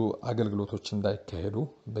ብዙ አገልግሎቶች እንዳይካሄዱ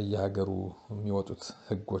በየሀገሩ የሚወጡት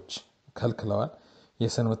ህጎች ከልክለዋል።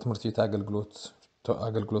 የሰንበት ትምህርት ቤት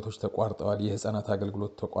አገልግሎቶች ተቋርጠዋል። የህፃናት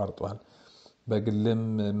አገልግሎት ተቋርጧል። በግልም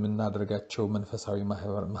የምናደርጋቸው መንፈሳዊ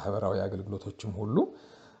ማህበራዊ አገልግሎቶችም ሁሉ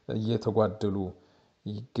እየተጓደሉ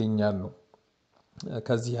ይገኛሉ።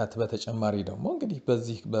 ከዚህ በተጨማሪ ደግሞ እንግዲህ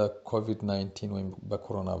በዚህ በኮቪድ-19 ወይም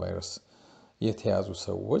በኮሮና ቫይረስ የተያዙ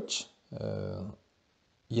ሰዎች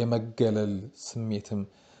የመገለል ስሜትም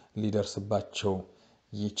ሊደርስባቸው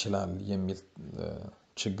ይችላል የሚል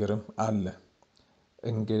ችግርም አለ።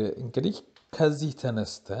 እንግዲህ ከዚህ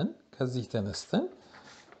ተነስተን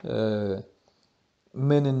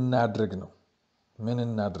ምን እናድርግ ነው? ምን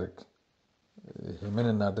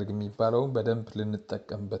እናድርግ የሚባለው በደንብ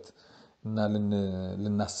ልንጠቀምበት እና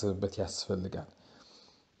ልናስብበት ያስፈልጋል።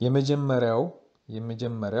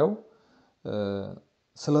 የመጀመሪያው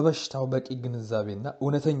ስለ በሽታው በቂ ግንዛቤና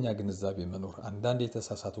እውነተኛ ግንዛቤ መኖር። አንዳንድ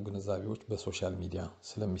የተሳሳቱ ግንዛቤዎች በሶሻል ሚዲያ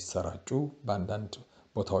ስለሚሰራጩ በአንዳንድ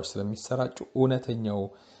ቦታዎች ስለሚሰራጩ እውነተኛው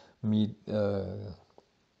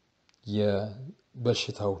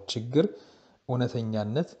የበሽታው ችግር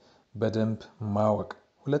እውነተኛነት በደንብ ማወቅ።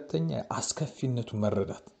 ሁለተኛ አስከፊነቱ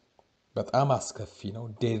መረዳት። በጣም አስከፊ ነው።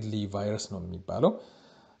 ዴድሊ ቫይረስ ነው የሚባለው።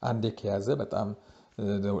 አንዴ ከያዘ በጣም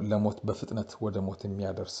ለሞት በፍጥነት ወደ ሞት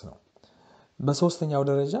የሚያደርስ ነው። በሶስተኛው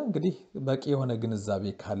ደረጃ እንግዲህ በቂ የሆነ ግንዛቤ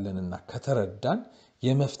ካለንና ከተረዳን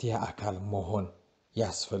የመፍትሄ አካል መሆን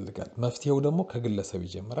ያስፈልጋል። መፍትሄው ደግሞ ከግለሰብ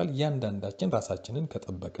ይጀምራል። እያንዳንዳችን ራሳችንን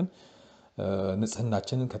ከጠበቅን፣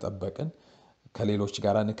 ንጽህናችንን ከጠበቅን፣ ከሌሎች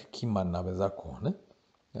ጋር ንክኪ ማናበዛ ከሆነ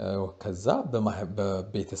ከዛ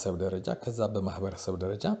በቤተሰብ ደረጃ ከዛ በማህበረሰብ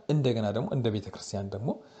ደረጃ እንደገና ደግሞ እንደ ቤተክርስቲያን ደግሞ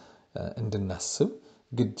እንድናስብ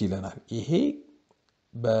ግድ ይለናል። ይሄ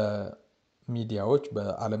በሚዲያዎች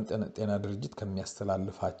በዓለም ጤና ድርጅት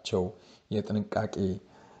ከሚያስተላልፋቸው የጥንቃቄ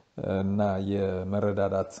እና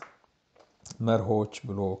የመረዳዳት መርሆች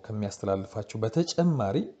ብሎ ከሚያስተላልፋቸው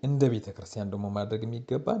በተጨማሪ እንደ ቤተክርስቲያን ደግሞ ማድረግ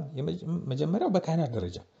የሚገባን መጀመሪያው በካህናት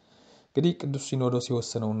ደረጃ እንግዲህ ቅዱስ ሲኖዶስ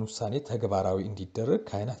የወሰነውን ውሳኔ ተግባራዊ እንዲደረግ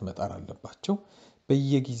ካህናት መጣር አለባቸው።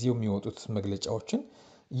 በየጊዜው የሚወጡት መግለጫዎችን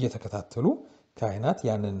እየተከታተሉ ካህናት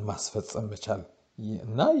ያንን ማስፈጸም መቻል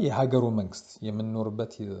እና የሀገሩ መንግስት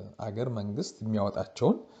የምንኖርበት ሀገር መንግስት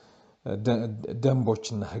የሚያወጣቸውን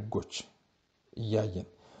ደንቦችና ህጎች እያየን።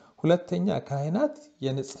 ሁለተኛ ካህናት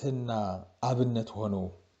የንጽህና አብነት ሆነው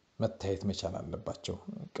መታየት መቻል አለባቸው።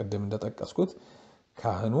 ቅድም እንደጠቀስኩት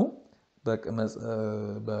ካህኑ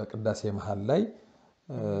በቅዳሴ መሃል ላይ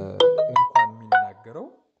እንኳን የሚናገረው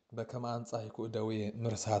በከመ አንጻሕኩ እደዌ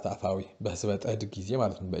ምርሳት አፋዊ በሕጽበተ እድ ጊዜ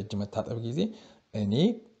ማለት ነው በእጅ መታጠብ ጊዜ እኔ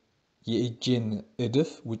የእጄን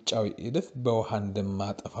እድፍ ውጫዊ እድፍ በውሃ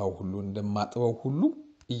እንደማጥበው ሁሉ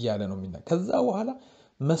እያለ ነው የሚናገረው። ከዛ በኋላ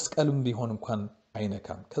መስቀልም ቢሆን እንኳን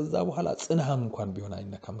አይነካም። ከዛ በኋላ ጽንሃም እንኳን ቢሆን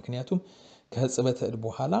አይነካም። ምክንያቱም ከሕጽበተ እድ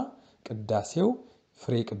በኋላ ቅዳሴው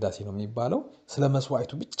ፍሬ ቅዳሴ ነው የሚባለው ስለ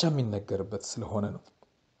መስዋዕቱ ብቻ የሚነገርበት ስለሆነ ነው።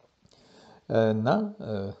 እና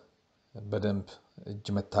በደንብ እጅ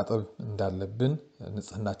መታጠብ እንዳለብን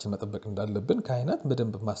ንጽህናችን መጠበቅ እንዳለብን ካህናት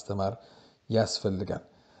በደንብ ማስተማር ያስፈልጋል።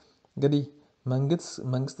 እንግዲህ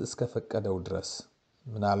መንግስት እስከፈቀደው ድረስ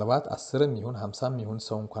ምናልባት 10ም ይሁን 50ም ይሁን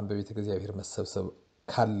ሰው እንኳን በቤተ እግዚአብሔር መሰብሰብ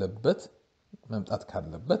ካለበት መምጣት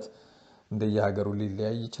ካለበት እንደየሀገሩ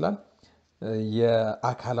ሊለያይ ይችላል።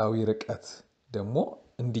 የአካላዊ ርቀት ደግሞ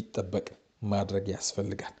እንዲጠበቅ ማድረግ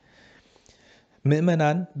ያስፈልጋል።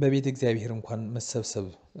 ምእመናን በቤተ እግዚአብሔር እንኳን መሰብሰብ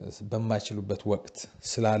በማይችሉበት ወቅት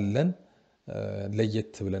ስላለን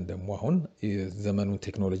ለየት ብለን ደግሞ አሁን ዘመኑን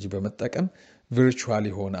ቴክኖሎጂ በመጠቀም ቪርቹዋል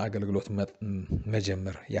የሆነ አገልግሎት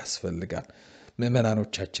መጀመር ያስፈልጋል።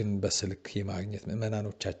 ምእመናኖቻችን በስልክ የማግኘት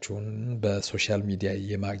ምእመናኖቻቸውን በሶሻል ሚዲያ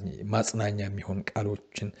የማግኘት ማጽናኛ የሚሆን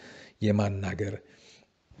ቃሎችን የማናገር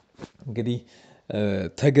እንግዲህ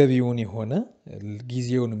ተገቢውን የሆነ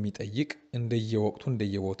ጊዜውን የሚጠይቅ እንደየወቅቱ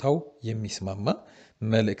እንደየቦታው የሚስማማ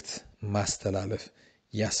መልእክት ማስተላለፍ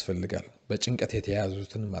ያስፈልጋል። በጭንቀት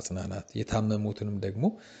የተያዙትን ማጽናናት የታመሙትንም ደግሞ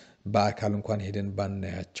በአካል እንኳን ሄደን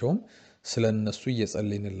ባናያቸውም ስለነሱ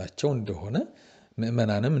እየጸለይንላቸው እንደሆነ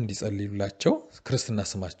ምእመናንም እንዲጸልዩላቸው ክርስትና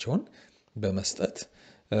ስማቸውን በመስጠት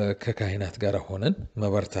ከካህናት ጋር ሆነን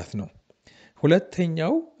መበርታት ነው።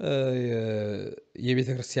 ሁለተኛው የቤተ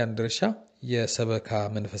ክርስቲያን ድርሻ የሰበካ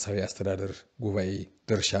መንፈሳዊ አስተዳደር ጉባኤ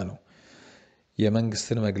ድርሻ ነው።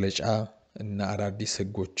 የመንግስትን መግለጫ እና አዳዲስ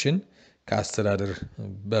ህጎችን ከአስተዳደር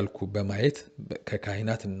በልኩ በማየት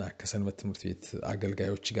ከካህናት እና ከሰንበት ትምህርት ቤት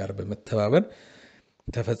አገልጋዮች ጋር በመተባበር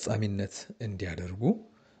ተፈጻሚነት እንዲያደርጉ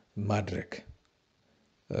ማድረግ።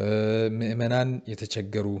 ምእመናን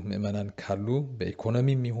የተቸገሩ ምእመናን ካሉ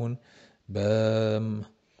በኢኮኖሚም ይሁን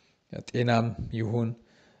በጤናም ይሁን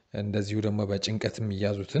እንደዚሁ ደግሞ በጭንቀት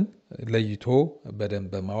የሚያዙትን ለይቶ በደንብ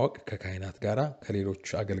በማወቅ ከካህናት ጋራ ከሌሎች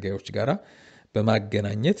አገልጋዮች ጋራ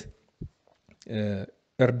በማገናኘት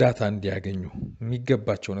እርዳታ እንዲያገኙ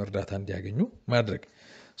የሚገባቸውን እርዳታ እንዲያገኙ ማድረግ።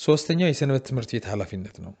 ሶስተኛው የሰንበት ትምህርት ቤት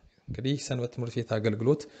ኃላፊነት ነው። እንግዲህ ሰንበት ትምህርት ቤት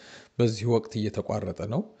አገልግሎት በዚህ ወቅት እየተቋረጠ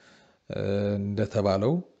ነው።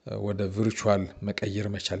 እንደተባለው ወደ ቪርቹዋል መቀየር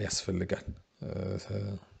መቻል ያስፈልጋል።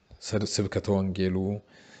 ስብከተ ወንጌሉ፣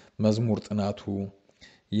 መዝሙር ጥናቱ፣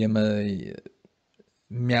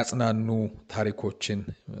 የሚያጽናኑ ታሪኮችን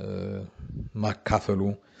ማካፈሉ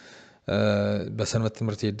በሰንበት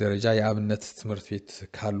ትምህርት ቤት ደረጃ የአብነት ትምህርት ቤት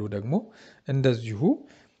ካሉ ደግሞ እንደዚሁ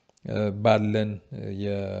ባለን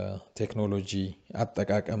የቴክኖሎጂ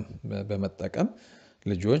አጠቃቀም በመጠቀም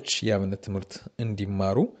ልጆች የአብነት ትምህርት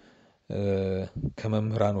እንዲማሩ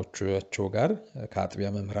ከመምህራኖቻቸው ጋር ከአጥቢያ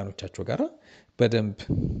መምህራኖቻቸው ጋር በደንብ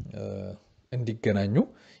እንዲገናኙ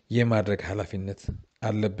የማድረግ ኃላፊነት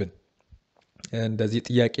አለብን። እንደዚህ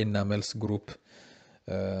ጥያቄና መልስ ግሩፕ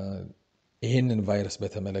ይሄንን ቫይረስ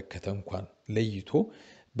በተመለከተ እንኳን ለይቶ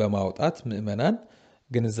በማውጣት ምእመናን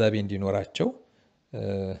ግንዛቤ እንዲኖራቸው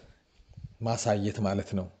ማሳየት ማለት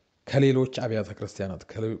ነው። ከሌሎች አብያተ ክርስቲያናት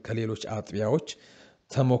ከሌሎች አጥቢያዎች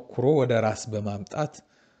ተሞክሮ ወደ ራስ በማምጣት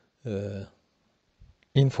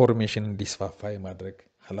ኢንፎርሜሽን እንዲስፋፋ የማድረግ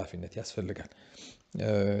ኃላፊነት ያስፈልጋል።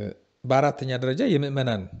 በአራተኛ ደረጃ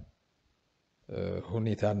የምእመናን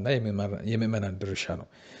ሁኔታና የምእመናን ድርሻ ነው።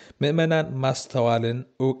 ምእመናን ማስተዋልን፣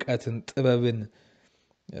 ዕውቀትን፣ ጥበብን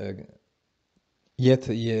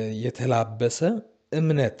የተላበሰ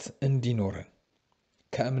እምነት እንዲኖረን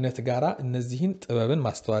ከእምነት ጋር እነዚህን ጥበብን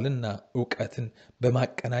ማስተዋልና ዕውቀትን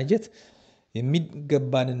በማቀናጀት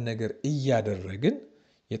የሚገባንን ነገር እያደረግን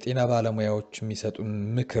የጤና ባለሙያዎች የሚሰጡን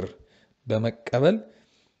ምክር በመቀበል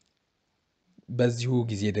በዚሁ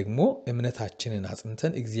ጊዜ ደግሞ እምነታችንን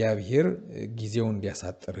አጽንተን እግዚአብሔር ጊዜውን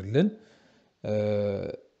እንዲያሳጥርልን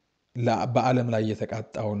በዓለም ላይ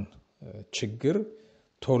የተቃጣውን ችግር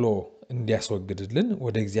ቶሎ እንዲያስወግድልን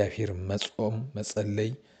ወደ እግዚአብሔር መጾም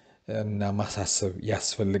መጸለይ እና ማሳሰብ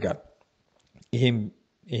ያስፈልጋል።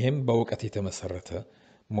 ይሄም በእውቀት የተመሰረተ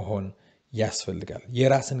መሆን ያስፈልጋል።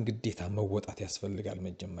 የራስን ግዴታ መወጣት ያስፈልጋል።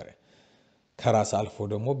 መጀመሪያ ከራስ አልፎ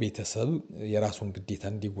ደግሞ ቤተሰብ የራሱን ግዴታ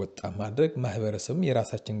እንዲወጣ ማድረግ፣ ማህበረሰብም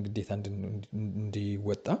የራሳችን ግዴታ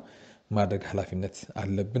እንዲወጣ ማድረግ ኃላፊነት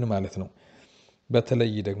አለብን ማለት ነው።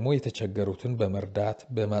 በተለይ ደግሞ የተቸገሩትን በመርዳት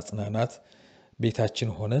በማጽናናት ቤታችን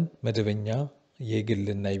ሆነን መደበኛ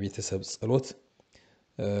የግልና የቤተሰብ ጸሎት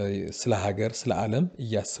ስለ ሀገር ስለ ዓለም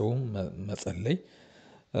እያሰቡ መጸለይ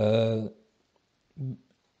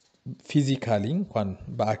ፊዚካሊ እንኳን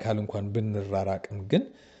በአካል እንኳን ብንራራቅም ግን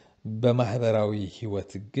በማህበራዊ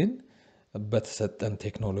ህይወት ግን በተሰጠን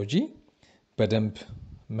ቴክኖሎጂ በደንብ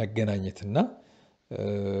መገናኘትና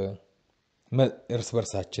እርስ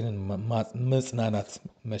በርሳችንን መጽናናት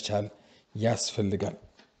መቻል ያስፈልጋል።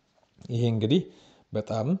 ይሄ እንግዲህ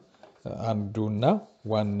በጣም አንዱና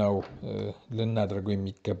ዋናው ልናደርገው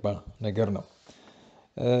የሚገባ ነገር ነው።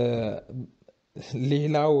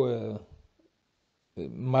 ሌላው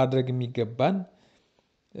ማድረግ የሚገባን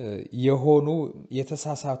የሆኑ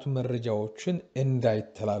የተሳሳቱ መረጃዎችን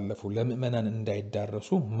እንዳይተላለፉ ለምእመናን እንዳይዳረሱ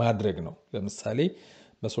ማድረግ ነው። ለምሳሌ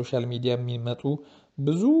በሶሻል ሚዲያ የሚመጡ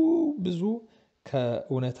ብዙ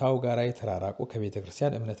ከእውነታው ጋር የተራራቁ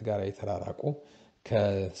ከቤተክርስቲያን እምነት ጋር የተራራቁ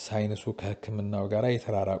ከሳይንሱ ከሕክምናው ጋር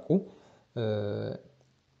የተራራቁ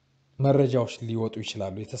መረጃዎች ሊወጡ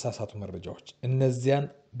ይችላሉ። የተሳሳቱ መረጃዎች እነዚያን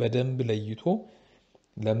በደንብ ለይቶ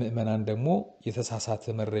ለምእመናን ደግሞ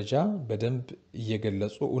የተሳሳተ መረጃ በደንብ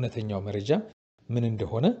እየገለጹ እውነተኛው መረጃ ምን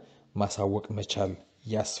እንደሆነ ማሳወቅ መቻል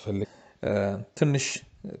ያስፈልጋል። ትንሽ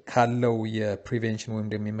ካለው የፕሪቬንሽን ወይም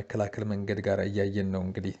ደግሞ የመከላከል መንገድ ጋር እያየን ነው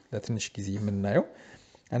እንግዲህ ለትንሽ ጊዜ የምናየው።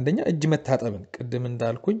 አንደኛ እጅ መታጠብን ቅድም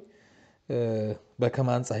እንዳልኩኝ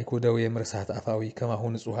በከማን ጻይኮ ደው የምርሳት አፋዊ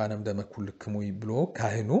ከማሁን ጽሃንም ደመኩልክሙ ብሎ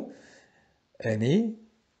ካህኑ እኔ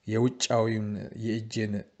የውጫዊውን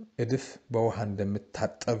የእጄን እድፍ በውሃ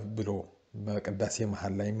እንደምታጠብ ብሎ በቅዳሴ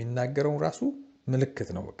መሃል ላይ የሚናገረው ራሱ ምልክት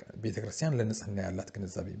ነው። ቤተክርስቲያን ለንጽህና ያላት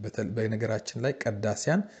ግንዛቤ በነገራችን ላይ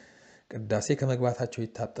ቅዳሴ ከመግባታቸው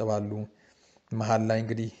ይታጠባሉ። መሃል ላይ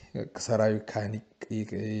እንግዲህ ሰራዊ ካህን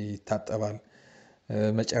ይታጠባል።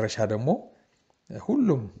 መጨረሻ ደግሞ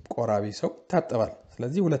ሁሉም ቆራቢ ሰው ይታጠባል።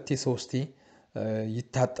 ስለዚህ ሁለቴ ሶስቴ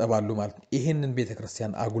ይታጠባሉ ማለት ነው። ይሄንን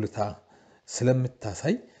ቤተክርስቲያን አጉልታ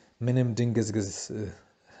ስለምታሳይ ምንም ድንግዝግዝ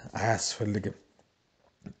አያስፈልግም።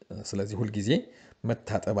 ስለዚህ ሁሉ ጊዜ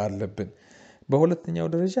መታጠብ አለብን። በሁለተኛው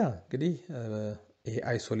ደረጃ እንግዲህ ይሄ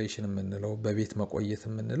አይሶሌሽን የምንለው በቤት መቆየት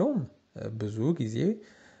የምንለው ብዙ ጊዜ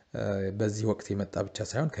በዚህ ወቅት የመጣ ብቻ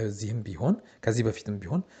ሳይሆን ከዚህ በፊትም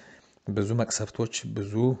ቢሆን ብዙ መቅሰፍቶች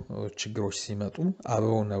ብዙ ችግሮች ሲመጡ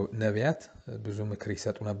አበው ነቢያት ብዙ ምክር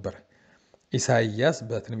ይሰጡ ነበር። ኢሳይያስ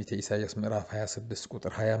በትንቢተ ኢሳይያስ ምዕራፍ 26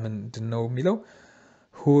 ቁጥር 20 ምንድነው የሚለው?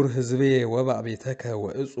 ሁር ህዝቤ ወባዕ ቤተከ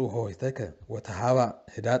ወእጹ ሆይተከ ወተሃባ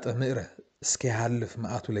ህዳጠ ምዕረ እስከ ያልፍ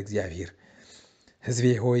መዓቱ ለእግዚአብሔር። ህዝቤ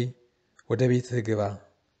ሆይ ወደ ቤትህ ግባ፣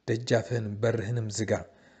 ደጃፍህን በርህንም ዝጋ፣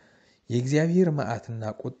 የእግዚአብሔር መዓትና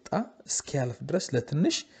ቁጣ እስኪያልፍ ድረስ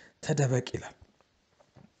ለትንሽ ተደበቅ ይላል።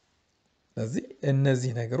 ስለዚህ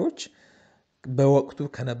እነዚህ ነገሮች በወቅቱ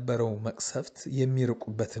ከነበረው መቅሰፍት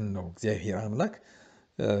የሚርቁበትን ነው እግዚአብሔር አምላክ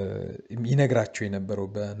ይነግራቸው የነበረው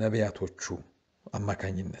በነቢያቶቹ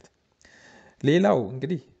አማካኝነት። ሌላው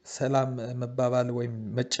እንግዲህ ሰላም መባባል ወይም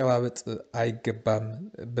መጨባበጥ አይገባም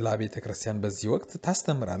ብላ ቤተክርስቲያን በዚህ ወቅት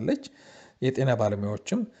ታስተምራለች። የጤና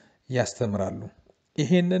ባለሙያዎችም ያስተምራሉ።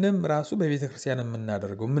 ይሄንንም ራሱ በቤተክርስቲያን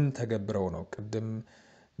የምናደርገው ምን ተገብረው ነው። ቅድም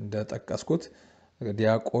እንደጠቀስኩት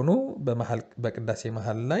ዲያቆኑ በቅዳሴ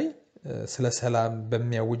መሃል ላይ ስለ ሰላም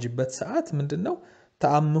በሚያውጅበት ሰዓት ምንድነው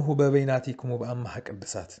ተአምሁ በበይናቲክሙ በአማሃ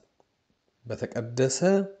ቅድሳት በተቀደሰ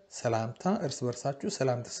ሰላምታ እርስ በርሳችሁ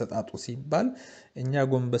ሰላም ተሰጣጡ ሲባል እኛ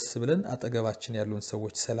ጎንበስ ብለን አጠገባችን ያሉን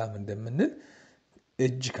ሰዎች ሰላም እንደምንል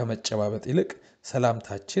እጅ ከመጨባበጥ ይልቅ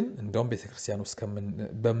ሰላምታችን እንደውም ቤተክርስቲያን ውስጥ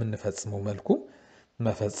በምንፈጽመው መልኩ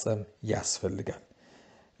መፈጸም ያስፈልጋል።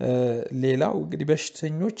 ሌላው እንግዲህ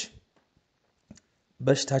በሽተኞች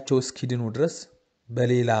በሽታቸው እስኪድኑ ድረስ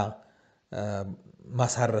በሌላ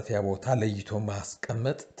ማሳረፊያ ቦታ ለይቶ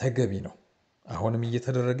ማስቀመጥ ተገቢ ነው። አሁንም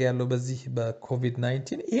እየተደረገ ያለው በዚህ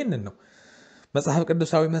በኮቪድ-19 ይሄንን ነው። መጽሐፍ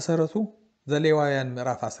ቅዱሳዊ መሰረቱ ዘሌዋውያን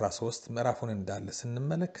ምዕራፍ 13 ምዕራፉን እንዳለ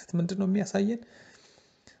ስንመለከት ምንድነው የሚያሳየን?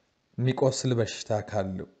 የሚቆስል በሽታ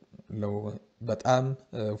ካለው በጣም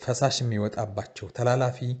ፈሳሽ የሚወጣባቸው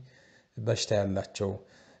ተላላፊ በሽታ ያላቸው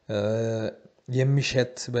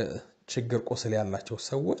የሚሸት ችግር ቁስል ያላቸው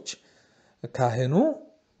ሰዎች ካህኑ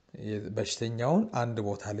በሽተኛውን አንድ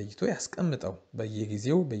ቦታ ለይቶ ያስቀምጠው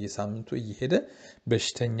በየጊዜው በየሳምንቱ እየሄደ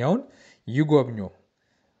በሽተኛውን ይጎብኞ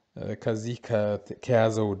ከዚህ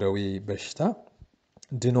ከያዘው ደዌ በሽታ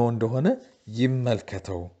ድኖ እንደሆነ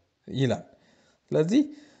ይመልከተው ይላል። ስለዚህ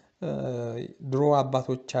ድሮ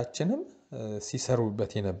አባቶቻችንም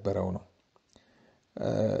ሲሰሩበት የነበረው ነው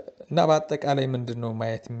እና በአጠቃላይ ምንድነው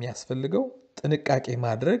ማየት የሚያስፈልገው? ጥንቃቄ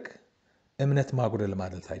ማድረግ እምነት ማጉደል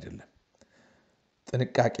ማለት አይደለም።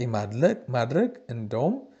 ጥንቃቄ ማድረግ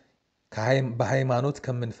እንደውም በሃይማኖት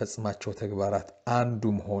ከምንፈጽማቸው ተግባራት አንዱ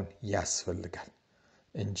መሆን ያስፈልጋል።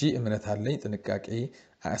 እንጂ እምነት አለኝ ጥንቃቄ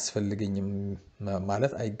አያስፈልገኝም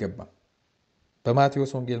ማለት አይገባም።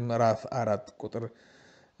 በማቴዎስ ወንጌል ምዕራፍ 4 ቁጥር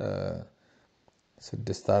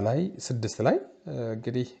 6 ላይ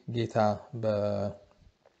እንግዲህ ጌታ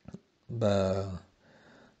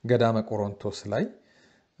በገዳመ ቆሮንቶስ ላይ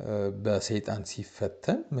በሰይጣን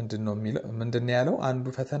ሲፈተን ምንድነው ያለው? አንዱ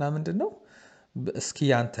ፈተና ምንድነው? እስኪ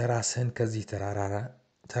ያንተ ራስህን ከዚህ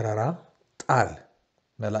ተራራ ጣል፣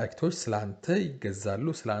 መላእክቶች ስላንተ ይገዛሉ፣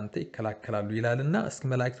 ስላንተ ይከላከላሉ ይላልና እስኪ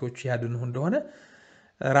መላእክቶቹ ያድኑህ እንደሆነ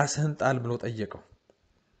ራስህን ጣል ብሎ ጠየቀው።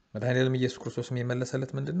 መድኃኔዓለም ኢየሱስ ክርስቶስም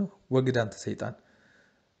የመለሰለት ምንድነው? ወግድ አንተ ሰይጣን፣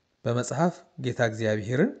 በመጽሐፍ ጌታ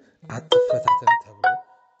እግዚአብሔርን አትፈታተን ተብሎ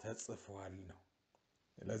ተጽፏል ነው።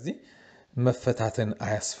 ስለዚህ መፈታተን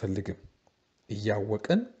አያስፈልግም።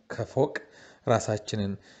 እያወቅን ከፎቅ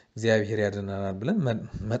ራሳችንን እግዚአብሔር ያድነናል ብለን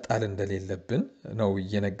መጣል እንደሌለብን ነው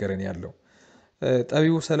እየነገረን ያለው።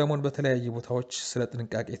 ጠቢቡ ሰለሞን በተለያዩ ቦታዎች ስለ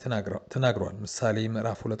ጥንቃቄ ተናግሯል። ምሳሌ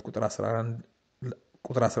ምዕራፍ 2 ቁጥር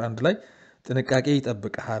 11 ላይ ጥንቃቄ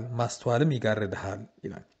ይጠብቅሃል፣ ማስተዋልም ይጋርድሃል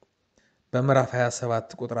ይላል። በምዕራፍ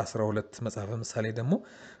 27 ቁጥር 12 መጽሐፈ ምሳሌ ደግሞ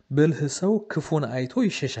ብልህ ሰው ክፉን አይቶ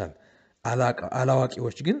ይሸሻል፣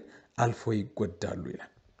 አላዋቂዎች ግን አልፎ ይጎዳሉ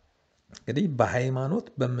ይላል። እንግዲህ በሃይማኖት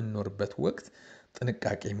በምንኖርበት ወቅት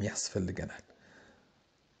ጥንቃቄ ያስፈልገናል።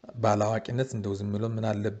 ባላዋቂነት እንደው ዝም ብሎ ምን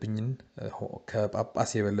አለብኝን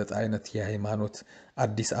ከጳጳስ የበለጠ አይነት የሃይማኖት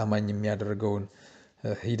አዲስ አማኝ የሚያደርገውን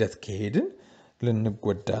ሂደት ከሄድን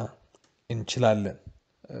ልንጎዳ እንችላለን።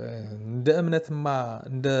 እንደ እምነትማ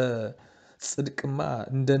እንደ ጽድቅማ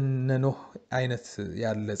እንደነኖህ አይነት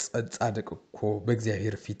ያለ ጻድቅ እኮ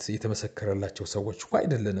በእግዚአብሔር ፊት የተመሰከረላቸው ሰዎች እኮ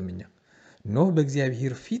አይደለንም እኛ። ኖህ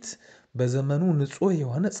በእግዚአብሔር ፊት በዘመኑ ንጹህ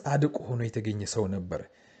የሆነ ጻድቅ ሆኖ የተገኘ ሰው ነበር።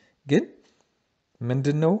 ግን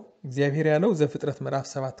ምንድነው እግዚአብሔር ያለው? ዘፍጥረት ምዕራፍ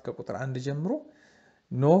 7 ከቁጥር 1 ጀምሮ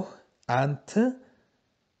ኖህ አንተ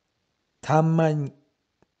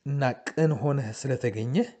ታማኝና ቅን ሆነህ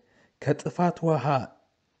ስለተገኘህ ከጥፋት ውሃ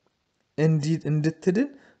እንድትድን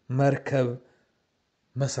መርከብ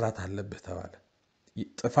መስራት አለብህ ተባለ።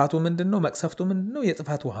 ጥፋቱ ምንድነው? መቅሰፍቱ ምንድነው?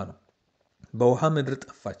 የጥፋት ውሃ ነው። በውሃ ምድር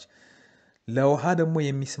ጠፋች። ለውሃ ደግሞ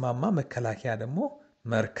የሚስማማ መከላከያ ደግሞ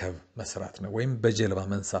መርከብ መስራት ነው፣ ወይም በጀልባ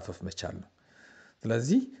መንሳፈፍ መቻል ነው።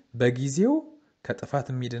 ስለዚህ በጊዜው ከጥፋት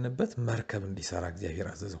የሚድንበት መርከብ እንዲሰራ እግዚአብሔር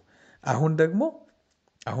አዘዘው።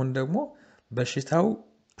 አሁን ደግሞ በሽታው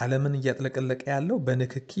ዓለምን እያጥለቀለቀ ያለው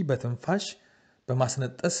በንክኪ፣ በትንፋሽ፣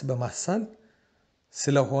 በማስነጠስ፣ በማሳል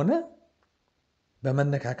ስለሆነ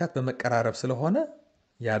በመነካካት በመቀራረብ ስለሆነ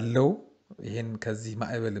ያለው ይሄን ከዚህ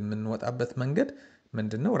ማዕበል የምንወጣበት መንገድ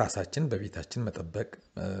ምንድነው? ራሳችን በቤታችን መጠበቅ፣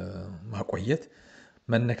 ማቆየት፣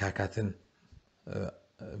 መነካካትን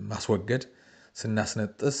ማስወገድ፣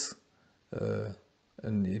 ስናስነጥስ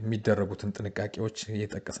የሚደረጉትን ጥንቃቄዎች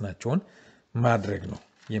እየጠቀስናቸውን ማድረግ ነው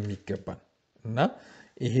የሚገባን እና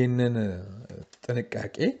ይሄንን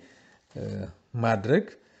ጥንቃቄ ማድረግ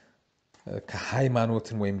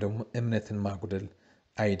ከሃይማኖትን ወይም ደግሞ እምነትን ማጉደል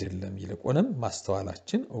አይደለም። ይልቁንም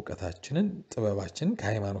ማስተዋላችን፣ ዕውቀታችንን፣ ጥበባችንን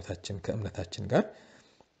ከሃይማኖታችን ከእምነታችን ጋር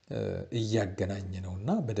እያገናኘ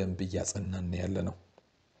ነውና በደንብ እያጸናን ያለ ነው።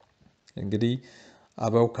 እንግዲህ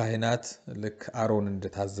አበው ካህናት ልክ አሮን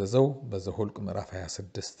እንደታዘዘው በዘኍልቍ ምዕራፍ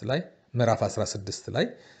 16 ላይ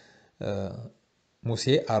ሙሴ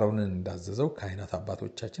አሮንን እንዳዘዘው ካህናት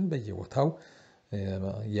አባቶቻችን በየቦታው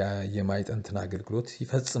የማዕጠንትን አገልግሎት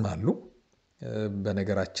ይፈጽማሉ።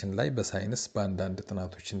 በነገራችን ላይ በሳይንስ በአንዳንድ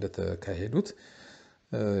ጥናቶች እንደተካሄዱት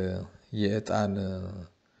የዕጣን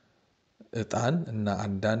እና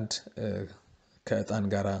አንዳንድ ከዕጣን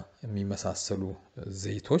ጋር የሚመሳሰሉ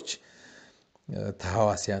ዘይቶች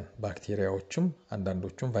ተሐዋሲያን ባክቴሪያዎችም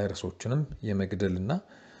አንዳንዶቹም ቫይረሶችንም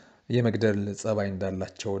የመግደል ጸባይ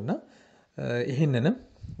እንዳላቸውና ይህንንም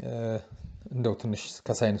እንደው ትንሽ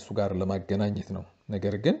ከሳይንሱ ጋር ለማገናኘት ነው።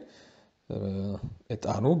 ነገር ግን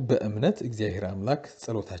ዕጣኑ በእምነት እግዚአብሔር አምላክ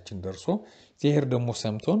ጸሎታችን ደርሶ እግዚአብሔር ደግሞ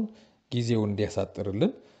ሰምቶን ጊዜውን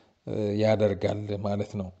እንዲያሳጥርልን ያደርጋል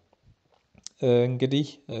ማለት ነው። እንግዲህ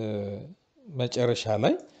መጨረሻ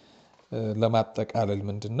ላይ ለማጠቃለል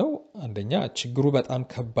ምንድነው? አንደኛ ችግሩ በጣም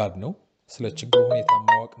ከባድ ነው። ስለ ችግሩ ሁኔታ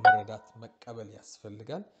ማወቅ፣ መረዳት፣ መቀበል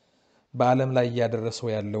ያስፈልጋል። በዓለም ላይ እያደረሰው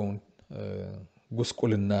ያለውን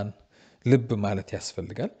ጉስቁልናን ልብ ማለት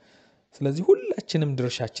ያስፈልጋል። ስለዚህ ሁላችንም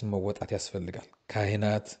ድርሻችን መወጣት ያስፈልጋል።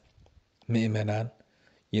 ካህናት፣ ምእመናን፣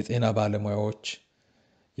 የጤና ባለሙያዎች፣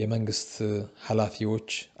 የመንግስት ኃላፊዎች፣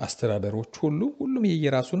 አስተዳደሮች ሁሉም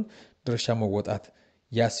የየራሱን ድርሻ መወጣት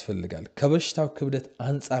ያስፈልጋል። ከበሽታው ክብደት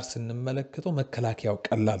አንጻር ስንመለከተው መከላከያው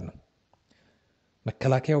ቀላል ነው።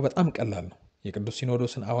 መከላከያው በጣም ቀላል ነው። የቅዱስ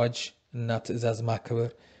ሲኖዶስን አዋጅ እና ትእዛዝ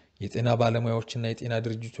ማክበር፣ የጤና ባለሙያዎችና የጤና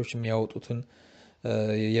ድርጅቶች የሚያወጡትን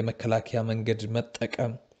የመከላከያ መንገድ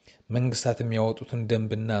መጠቀም መንግስታት የሚያወጡትን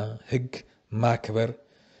ደንብና ህግ ማክበር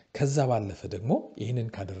ከዛ ባለፈ ደግሞ ይህንን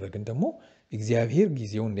ካደረግን ደግሞ እግዚአብሔር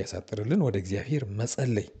ጊዜውን እንዲያሳጥርልን ወደ እግዚአብሔር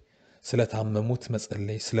መጸለይ ስለታመሙት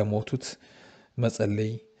መጸለይ ስለሞቱት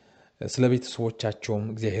መጸለይ ስለቤተሰቦቻቸውም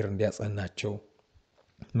እግዚአብሔር እንዲያጸናቸው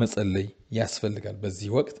መጸለይ ያስፈልጋል በዚህ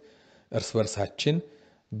ወቅት እርስ በርሳችን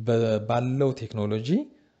ባለው ቴክኖሎጂ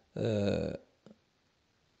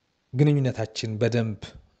ግንኙነታችን በደንብ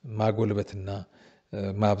ማጎልበትና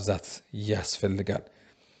ማብዛት ያስፈልጋል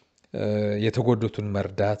የተጎዱትን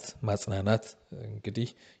መርዳት ማጽናናት እንግዲህ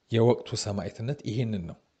የወቅቱ ሰማዕትነት ይሄንን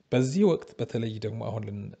ነው በዚህ ወቅት በተለይ ደግሞ አሁን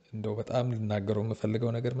እንደው በጣም ልናገረው የምፈልገው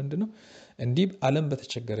ነገር ምንድነው እንዲህ ዓለም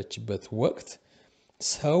በተቸገረችበት ወቅት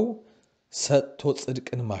ሰው ሰጥቶ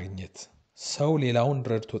ጽድቅን ማግኘት ሰው ሌላውን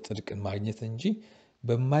ረድቶ ጽድቅን ማግኘት እንጂ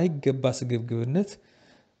በማይገባ ስግብግብነት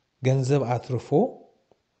ገንዘብ አትርፎ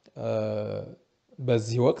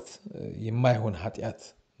በዚህ ወቅት የማይሆን ኃጢያት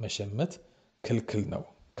መሸመት ክልክል ነው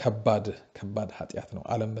ከባድ ኃጢያት ነው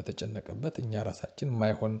ዓለም በተጨነቀበት እኛ ራሳችን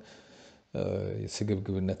የማይሆን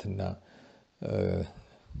ስግብግብነትና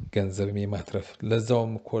ገንዘብ የማትረፍ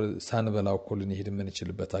ለዛውም ሳንበላው ልንሄድ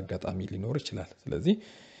የምንችልበት አጋጣሚ ሊኖር ይችላል ስለዚህ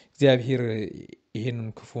እግዚአብሔር ይሄንን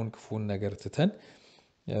ክፉን ነገር ትተን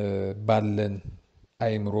ባለን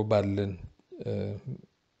አይምሮ ባለን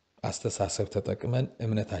አስተሳሰብ ተጠቅመን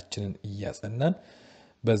እምነታችንን እያጸናን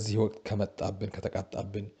በዚህ ወቅት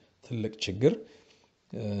ከተቃጣብን ትልቅ ችግር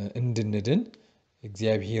እንድንድን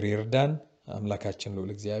እግዚአብሔር ይርዳን አምላካችን ነው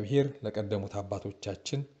ለእግዚአብሔር ለቀደሙት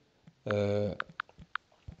አባቶቻችን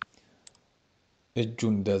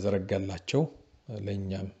እጁን እንደዘረጋላቸው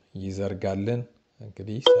ለኛም ይዘርጋልን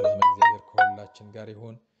እንግዲህ ሰላም እግዚአብሔር ከሁላችን ጋር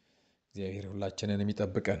ይሁን እግዚአብሔር ሁላችንን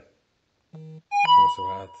የሚጠብቀን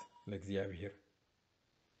ወስብሐት ለእግዚአብሔር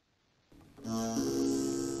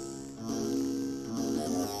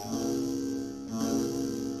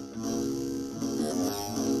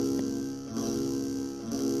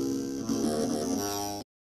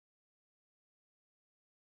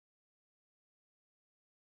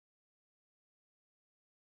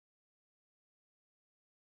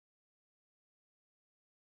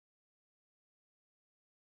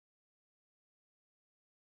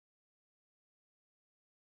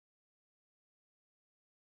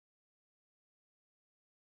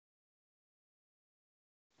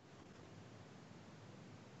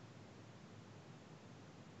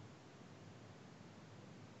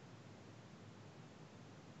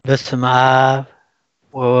በስመ አብ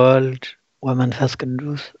ወወልድ ወመንፈስ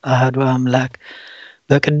ቅዱስ አሐዱ አምላክ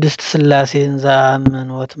በቅድስት ሥላሴ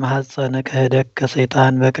እንዘአምኖት ማኅፀነ ክህደት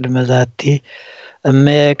ሰይጣን በቅድመ ዛቲ እመ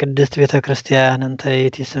ቅድስት ቤተክርስቲያን እንተ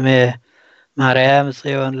ይእቲ ስሜ ማርያም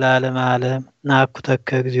ጽዮን ለዓለመ ዓለም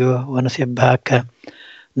ናኩተከ እግዚኦ ወንሴብሐከ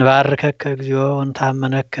ንባርከከ እግዚኦ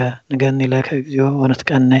ወንታመነከ ንገኒለከ እግዚኦ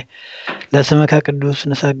ወንትቀነይ ለስምከ ቅዱስ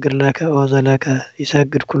ንሰግድ ለከ ወዘለከ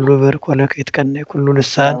ይሰግድ ኩሉ ብርክ ወለከ ይትቀነይ ኩሉ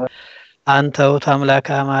ልሳን አንተ ውእቱ አምላከ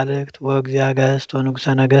አማልክት ወእግዚአ አጋዕዝት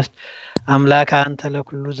ወንጉሠ ነገሥት አምላከ አንተ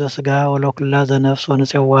ለኩሉ ዘሥጋ ወለኩላ ዘነፍስ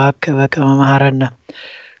ወንፄዋከ በከመ መሐረነ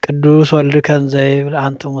ቅዱስ ወልድከ እንዘ ይብል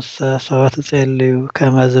አንትሙሰ ሰብእ ትጼልዩ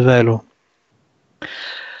ከመ ዝበሉ።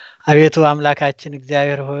 አቤቱ አምላካችን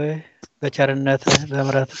እግዚአብሔር ሆይ በቸርነትህ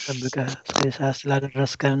በምሕረትህ ጠብቀህ እስከዚህ ሰዓት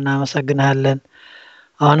ስላደረስከን እናመሰግንሃለን።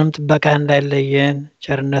 አሁንም ጥበቃ እንዳይለየን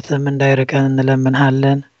ቸርነትህም እንዳይርቀን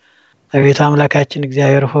እንለምንሃለን። አቤቱ አምላካችን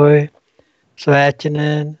እግዚአብሔር ሆይ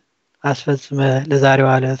ሱባኤያችንን አስፈጽመህ ለዛሬው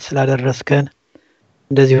ዕለት ስላደረስከን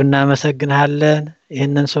እንደዚሁ እናመሰግንሃለን።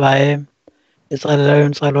 ይህንን ሱባኤም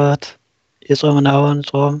የጸለዩን ጸሎት የጾምናውን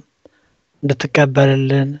ጾም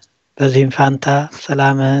እንድትቀበልልን በዚህም ፋንታ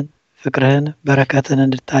ሰላምህን ፍቅርህን በረከትን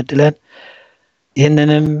እንድታድለን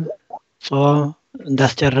ይህንንም ጾም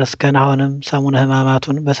እንዳስጨረስከን አሁንም ሰሙነ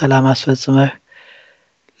ሕማማቱን በሰላም አስፈጽመህ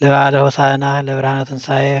ለበዓለ ሆሳዕና ለብርሃነ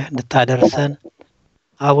ትንሣኤህ እንድታደርሰን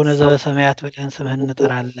አቡነ ዘበሰማያት ብለን ስምህን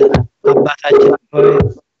እንጠራለን። አባታችን ሆይ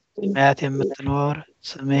በሰማያት የምትኖር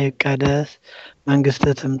ስምህ ይቀደስ፣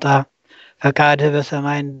 መንግስትህ ትምጣ፣ ፈቃድህ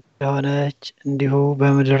በሰማይ እንደሆነች እንዲሁ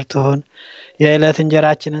በምድር ትሁን። የዕለት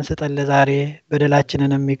እንጀራችንን ስጠን ዛሬ፣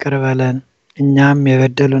 በደላችንንም ይቅር በለን እኛም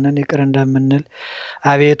የበደሉንን ይቅር እንደምንል።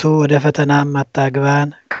 አቤቱ ወደ ፈተናም አታግባን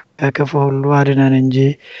ከክፉ ሁሉ አድነን እንጂ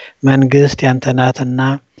መንግስት ያንተ ናትና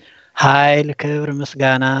ኃይል፣ ክብር፣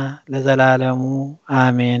 ምስጋና ለዘላለሙ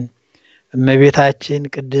አሜን። እመቤታችን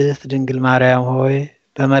ቅድስት ድንግል ማርያም ሆይ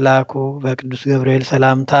በመልአኩ በቅዱስ ገብርኤል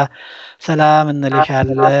ሰላምታ ሰላም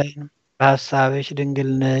እንልሻለን። በሐሳብሽ ድንግል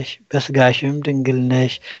ነሽ፣ በስጋሽም ድንግል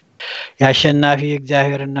ነሽ። የአሸናፊ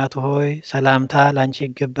እግዚአብሔር እናቱ ሆይ ሰላምታ ላንቺ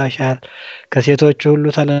ይገባሻል። ከሴቶች ሁሉ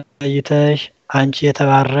ተለይተሽ አንቺ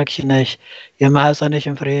የተባረክሽ ነሽ፣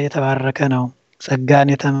 የማኅፀንሽን ፍሬ የተባረከ ነው።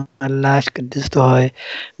 ጸጋን የተመላሽ ቅድስት ሆይ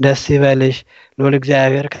ደስ ይበልሽ፣ ልዑል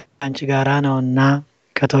እግዚአብሔር ከአንቺ ጋራ ነውና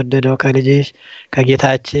ከተወደደው ከልጅሽ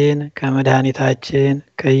ከጌታችን ከመድኃኒታችን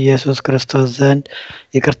ከኢየሱስ ክርስቶስ ዘንድ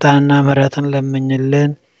ይቅርታንና ምሕረትን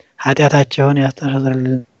ለምኝልን ኃጢአታቸውን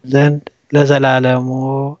ያስተሰርይልን ዘንድ ለዘላለሙ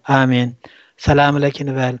አሜን። ሰላም ለኪ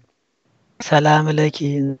እንበል። ሰላም ለኪ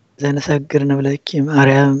ዘንሰግድ ንብለኪ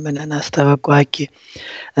ማርያም ምንን አስተበቋኪ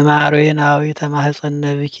እማሮናዊ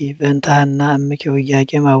ተማህፀነብኪ በእንታና እምኪ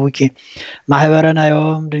ወያቄ ማቡኪ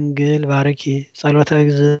ማህበረናዮም ድንግል ባርኪ ጸሎተ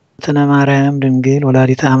እግዝእትነ ማርያም ድንግል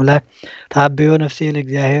ወላዲተ አምላክ ታብዮ ነፍሴ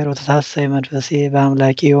ለእግዚአብሔር ወተሳሰይ መንፈሴ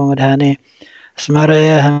በአምላኬ ወመድኃኔ እስመረ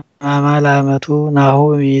ሕማማ ለአመቱ ናሁ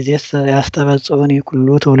ሚዜስ ያስተበጽኡኒ ኩሉ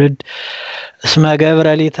ትውልድ እስመ ገብረ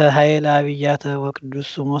ሊተ ኃይል አብያተ ወቅዱስ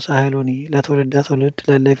ስሙ ሳህሉኒ ለትውልደ ትውልድ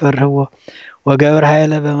ለለ ይፈርህዎ ወገብረ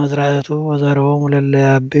ኃይለ በመዝራእቱ ወዘርዎሙ ለለ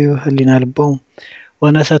ያብዩ ህሊና ልቦሙ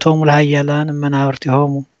ወነሰቶሙ ለኃያላን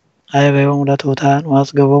እመናብርቲሆሙ አይበዮሙ ለትሑታን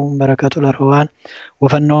ወአጽገቦሙ በረከቱ ለርሁባን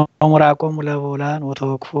ወፈኖሙ ራቆሙ ለብዑላን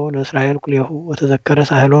ወተወክፎ ለእስራኤል ኩሌሁ ወተዘከረ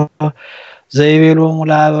ሳህሎ ዘይቤሎሙ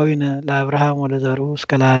ለአበዊነ ለአብርሃም ወለዘሩ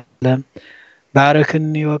እስከ ለዓለም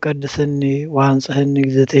ባርክኒ ወቀድስኒ ወአንጽሕኒ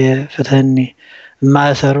እግዝእትየ ፍትሕኒ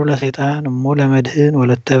እማእሰሩ ለሰይጣን እሙ ለመድህን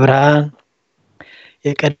ወለተ ብርሃን።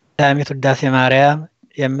 የቀዳሚት ውዳሴ ማርያም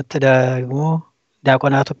የምትደግሙ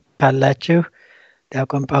ዲያቆናቱ ካላችሁ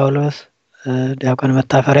ዲያቆን ጳውሎስ፣ ዲያቆን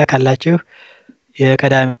መታፈሪያ ካላችሁ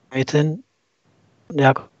የቀዳሚትን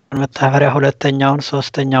ዲያቆን መታፈሪያ ሁለተኛውን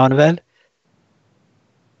ሶስተኛውን በል።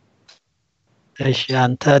 እሺ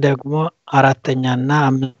አንተ ደግሞ አራተኛና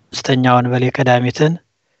አምስተኛውን በል የቀዳሚትን።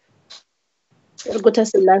 ጽርጉተ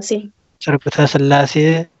ሥላሴ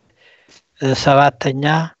ሰባተኛ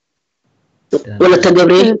ወለተ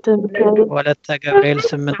ገብርኤል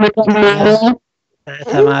ስምንተኛ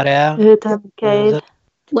እህተ ማርያም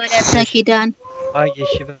ወለተ ኪዳን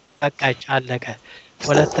እሺ በቃች አለቀ።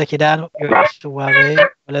 ወለተ ኪዳን የስዋቤ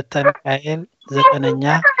ወለተ ሚካኤል ዘጠነኛ።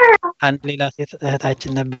 አንድ ሌላ ሴት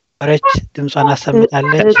እህታችን ነበረች ድምጿን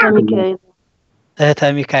አሰምታለች። እህተ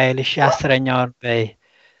ሚካኤል እሺ አስረኛውን በይ።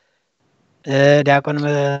 ዲያቆን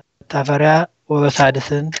መታፈሪያ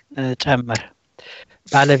ወበሳድስን ጨምር።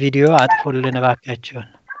 ባለ ቪዲዮ አጥፉልን እባካችሁን።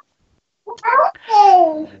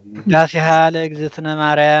 ዳሲሃ ለእግዝእትነ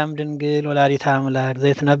ማርያም ድንግል ወላዲተ አምላክ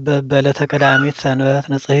ዘይትነበብ በዕለተ ቀዳሚት ሰንበት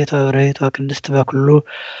ንጽሕት ወብርህት ወቅድስት በኩሉ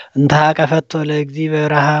እንተ ሀቀፈቶ ለእግዚ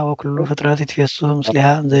በረሃ ወኩሉ ፍጥረት ይትፌስሑ ምስሊሃ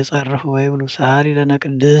ዘይጸርፉ ወይብሉ ሰአሊ ለነ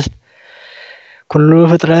ቅድስት። ኩሉ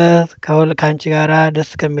ፍጥረት ከአንቺ ጋራ ደስ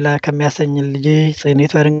ከሚያሰኝን ልጅሽ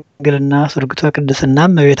ጽኒት በድንግልና ስርጉት በቅድስና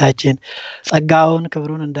እመቤታችን ጸጋውን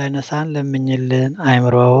ክብሩን እንዳይነሳን ለምኝልን።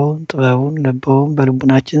 አእምሮውን ጥበቡን ልቦውን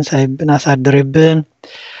በልቡናችን ሳይብን አሳድርብን።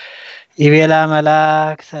 ይቤላ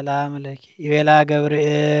መልአክ ሰላም ለኪ፣ ይቤላ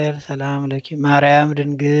ገብርኤል ሰላም ለኪ። ማርያም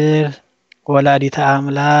ድንግል ወላዲተ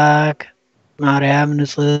አምላክ፣ ማርያም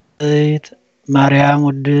ንጽሕት፣ ማርያም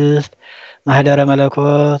ውድስት፣ ማህደረ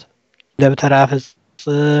መለኮት፣ ደብተራ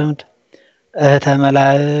ፍጽምት፣ እህተ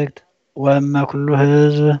መላእክት ወእመ ኩሉ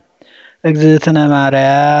ሕዝብ እግዝእትነ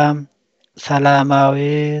ማርያም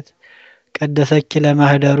ሰላማዊት ቀደሰኪ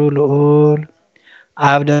ለማህደሩ ልዑል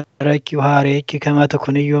አብደረኪ ወሃሬኪ ከመ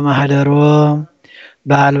ትኩንዮ ማህደሮ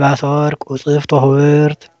በአልባሰ ወርቅ ውጽፍት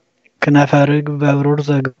ወኅብርት ክነፈ ርግብ በብሩር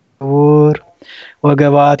ዘግቡር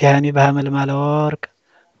ወገባዋት ያህኒ በሐመልማለ ወርቅ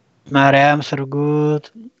ማርያም ስርጉት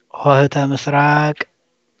ሆህተ ምስራቅ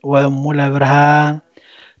ወእሙ ለብርሃን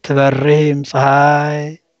ትበርህ እምፀሐይ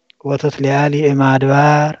ወትትልያሊ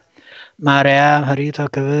እምአድባር ማርያም ኅሪተ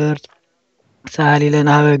ክብርት ሳሊ ለነ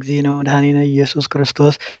ኀበ እግዚእነ ወመድኃኒነ ኢየሱስ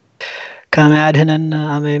ክርስቶስ ከመ ያድኅነነ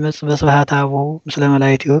አመ ይመጽእ በስብሐት አቡሁ ምስለ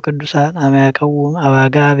መላእክቲሁ ቅዱሳን አመ ያቀውም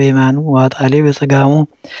አባጋ በየማኑ ወአጣሊ በጸጋሙ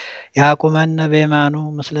ያቁመነ በየማኑ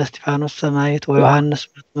ምስለ እስጢፋኖስ ሰማዕት ወዮሐንስ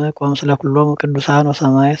መጥምቅ ወምስለ ኩሎሙ ቅዱሳን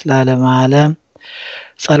ወሰማዕት ለዓለመ ዓለም።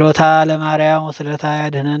 ጸሎታ ለማርያም ወስለታ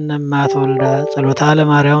ያድኅነነ እማትወልዳ ጸሎታ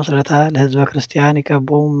ለማርያም ወስለታ ለሕዝበ ክርስቲያን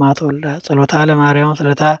ይቀቦሙ እማትወልዳ ጸሎታ ለማርያም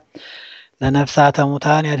ወስለታ ለነፍሳተ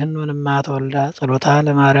ሙታን ያድኅኑን እማትወልዳ ጸሎታ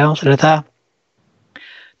ለማርያም ወስለታ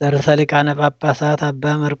ለርዕሰ ሊቃነ ጳጳሳት አባ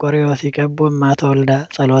መርቆሬዎስ ይቀቦ እማትወልዳ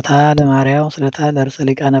ጸሎታ ለማርያም ወስለታ ለርዕሰ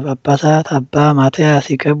ሊቃነ ጳጳሳት አባ ማትያስ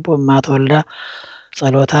ይቀቦ እማትወልዳ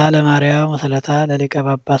ጸሎታ ለማርያም ወስለታ ለሊቀ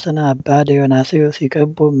ጳጳስነ አባ ዲዮናስዮስ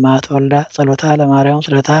ይቀቦ እማትወልዳ ጸሎታ ለማርያም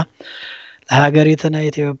ወስለታ ለሀገሪትነ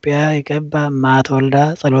ኢትዮጵያ ይቀባ እማትወልዳ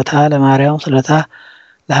ጸሎታ ለማርያም ወስለታ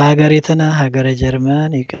ለሀገሪትነ ሀገረ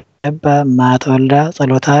ጀርመን ይቀባ እማትወልዳ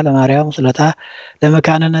ጸሎታ ለማርያም ወስለታ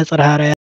ለመካንነ ጽርሐ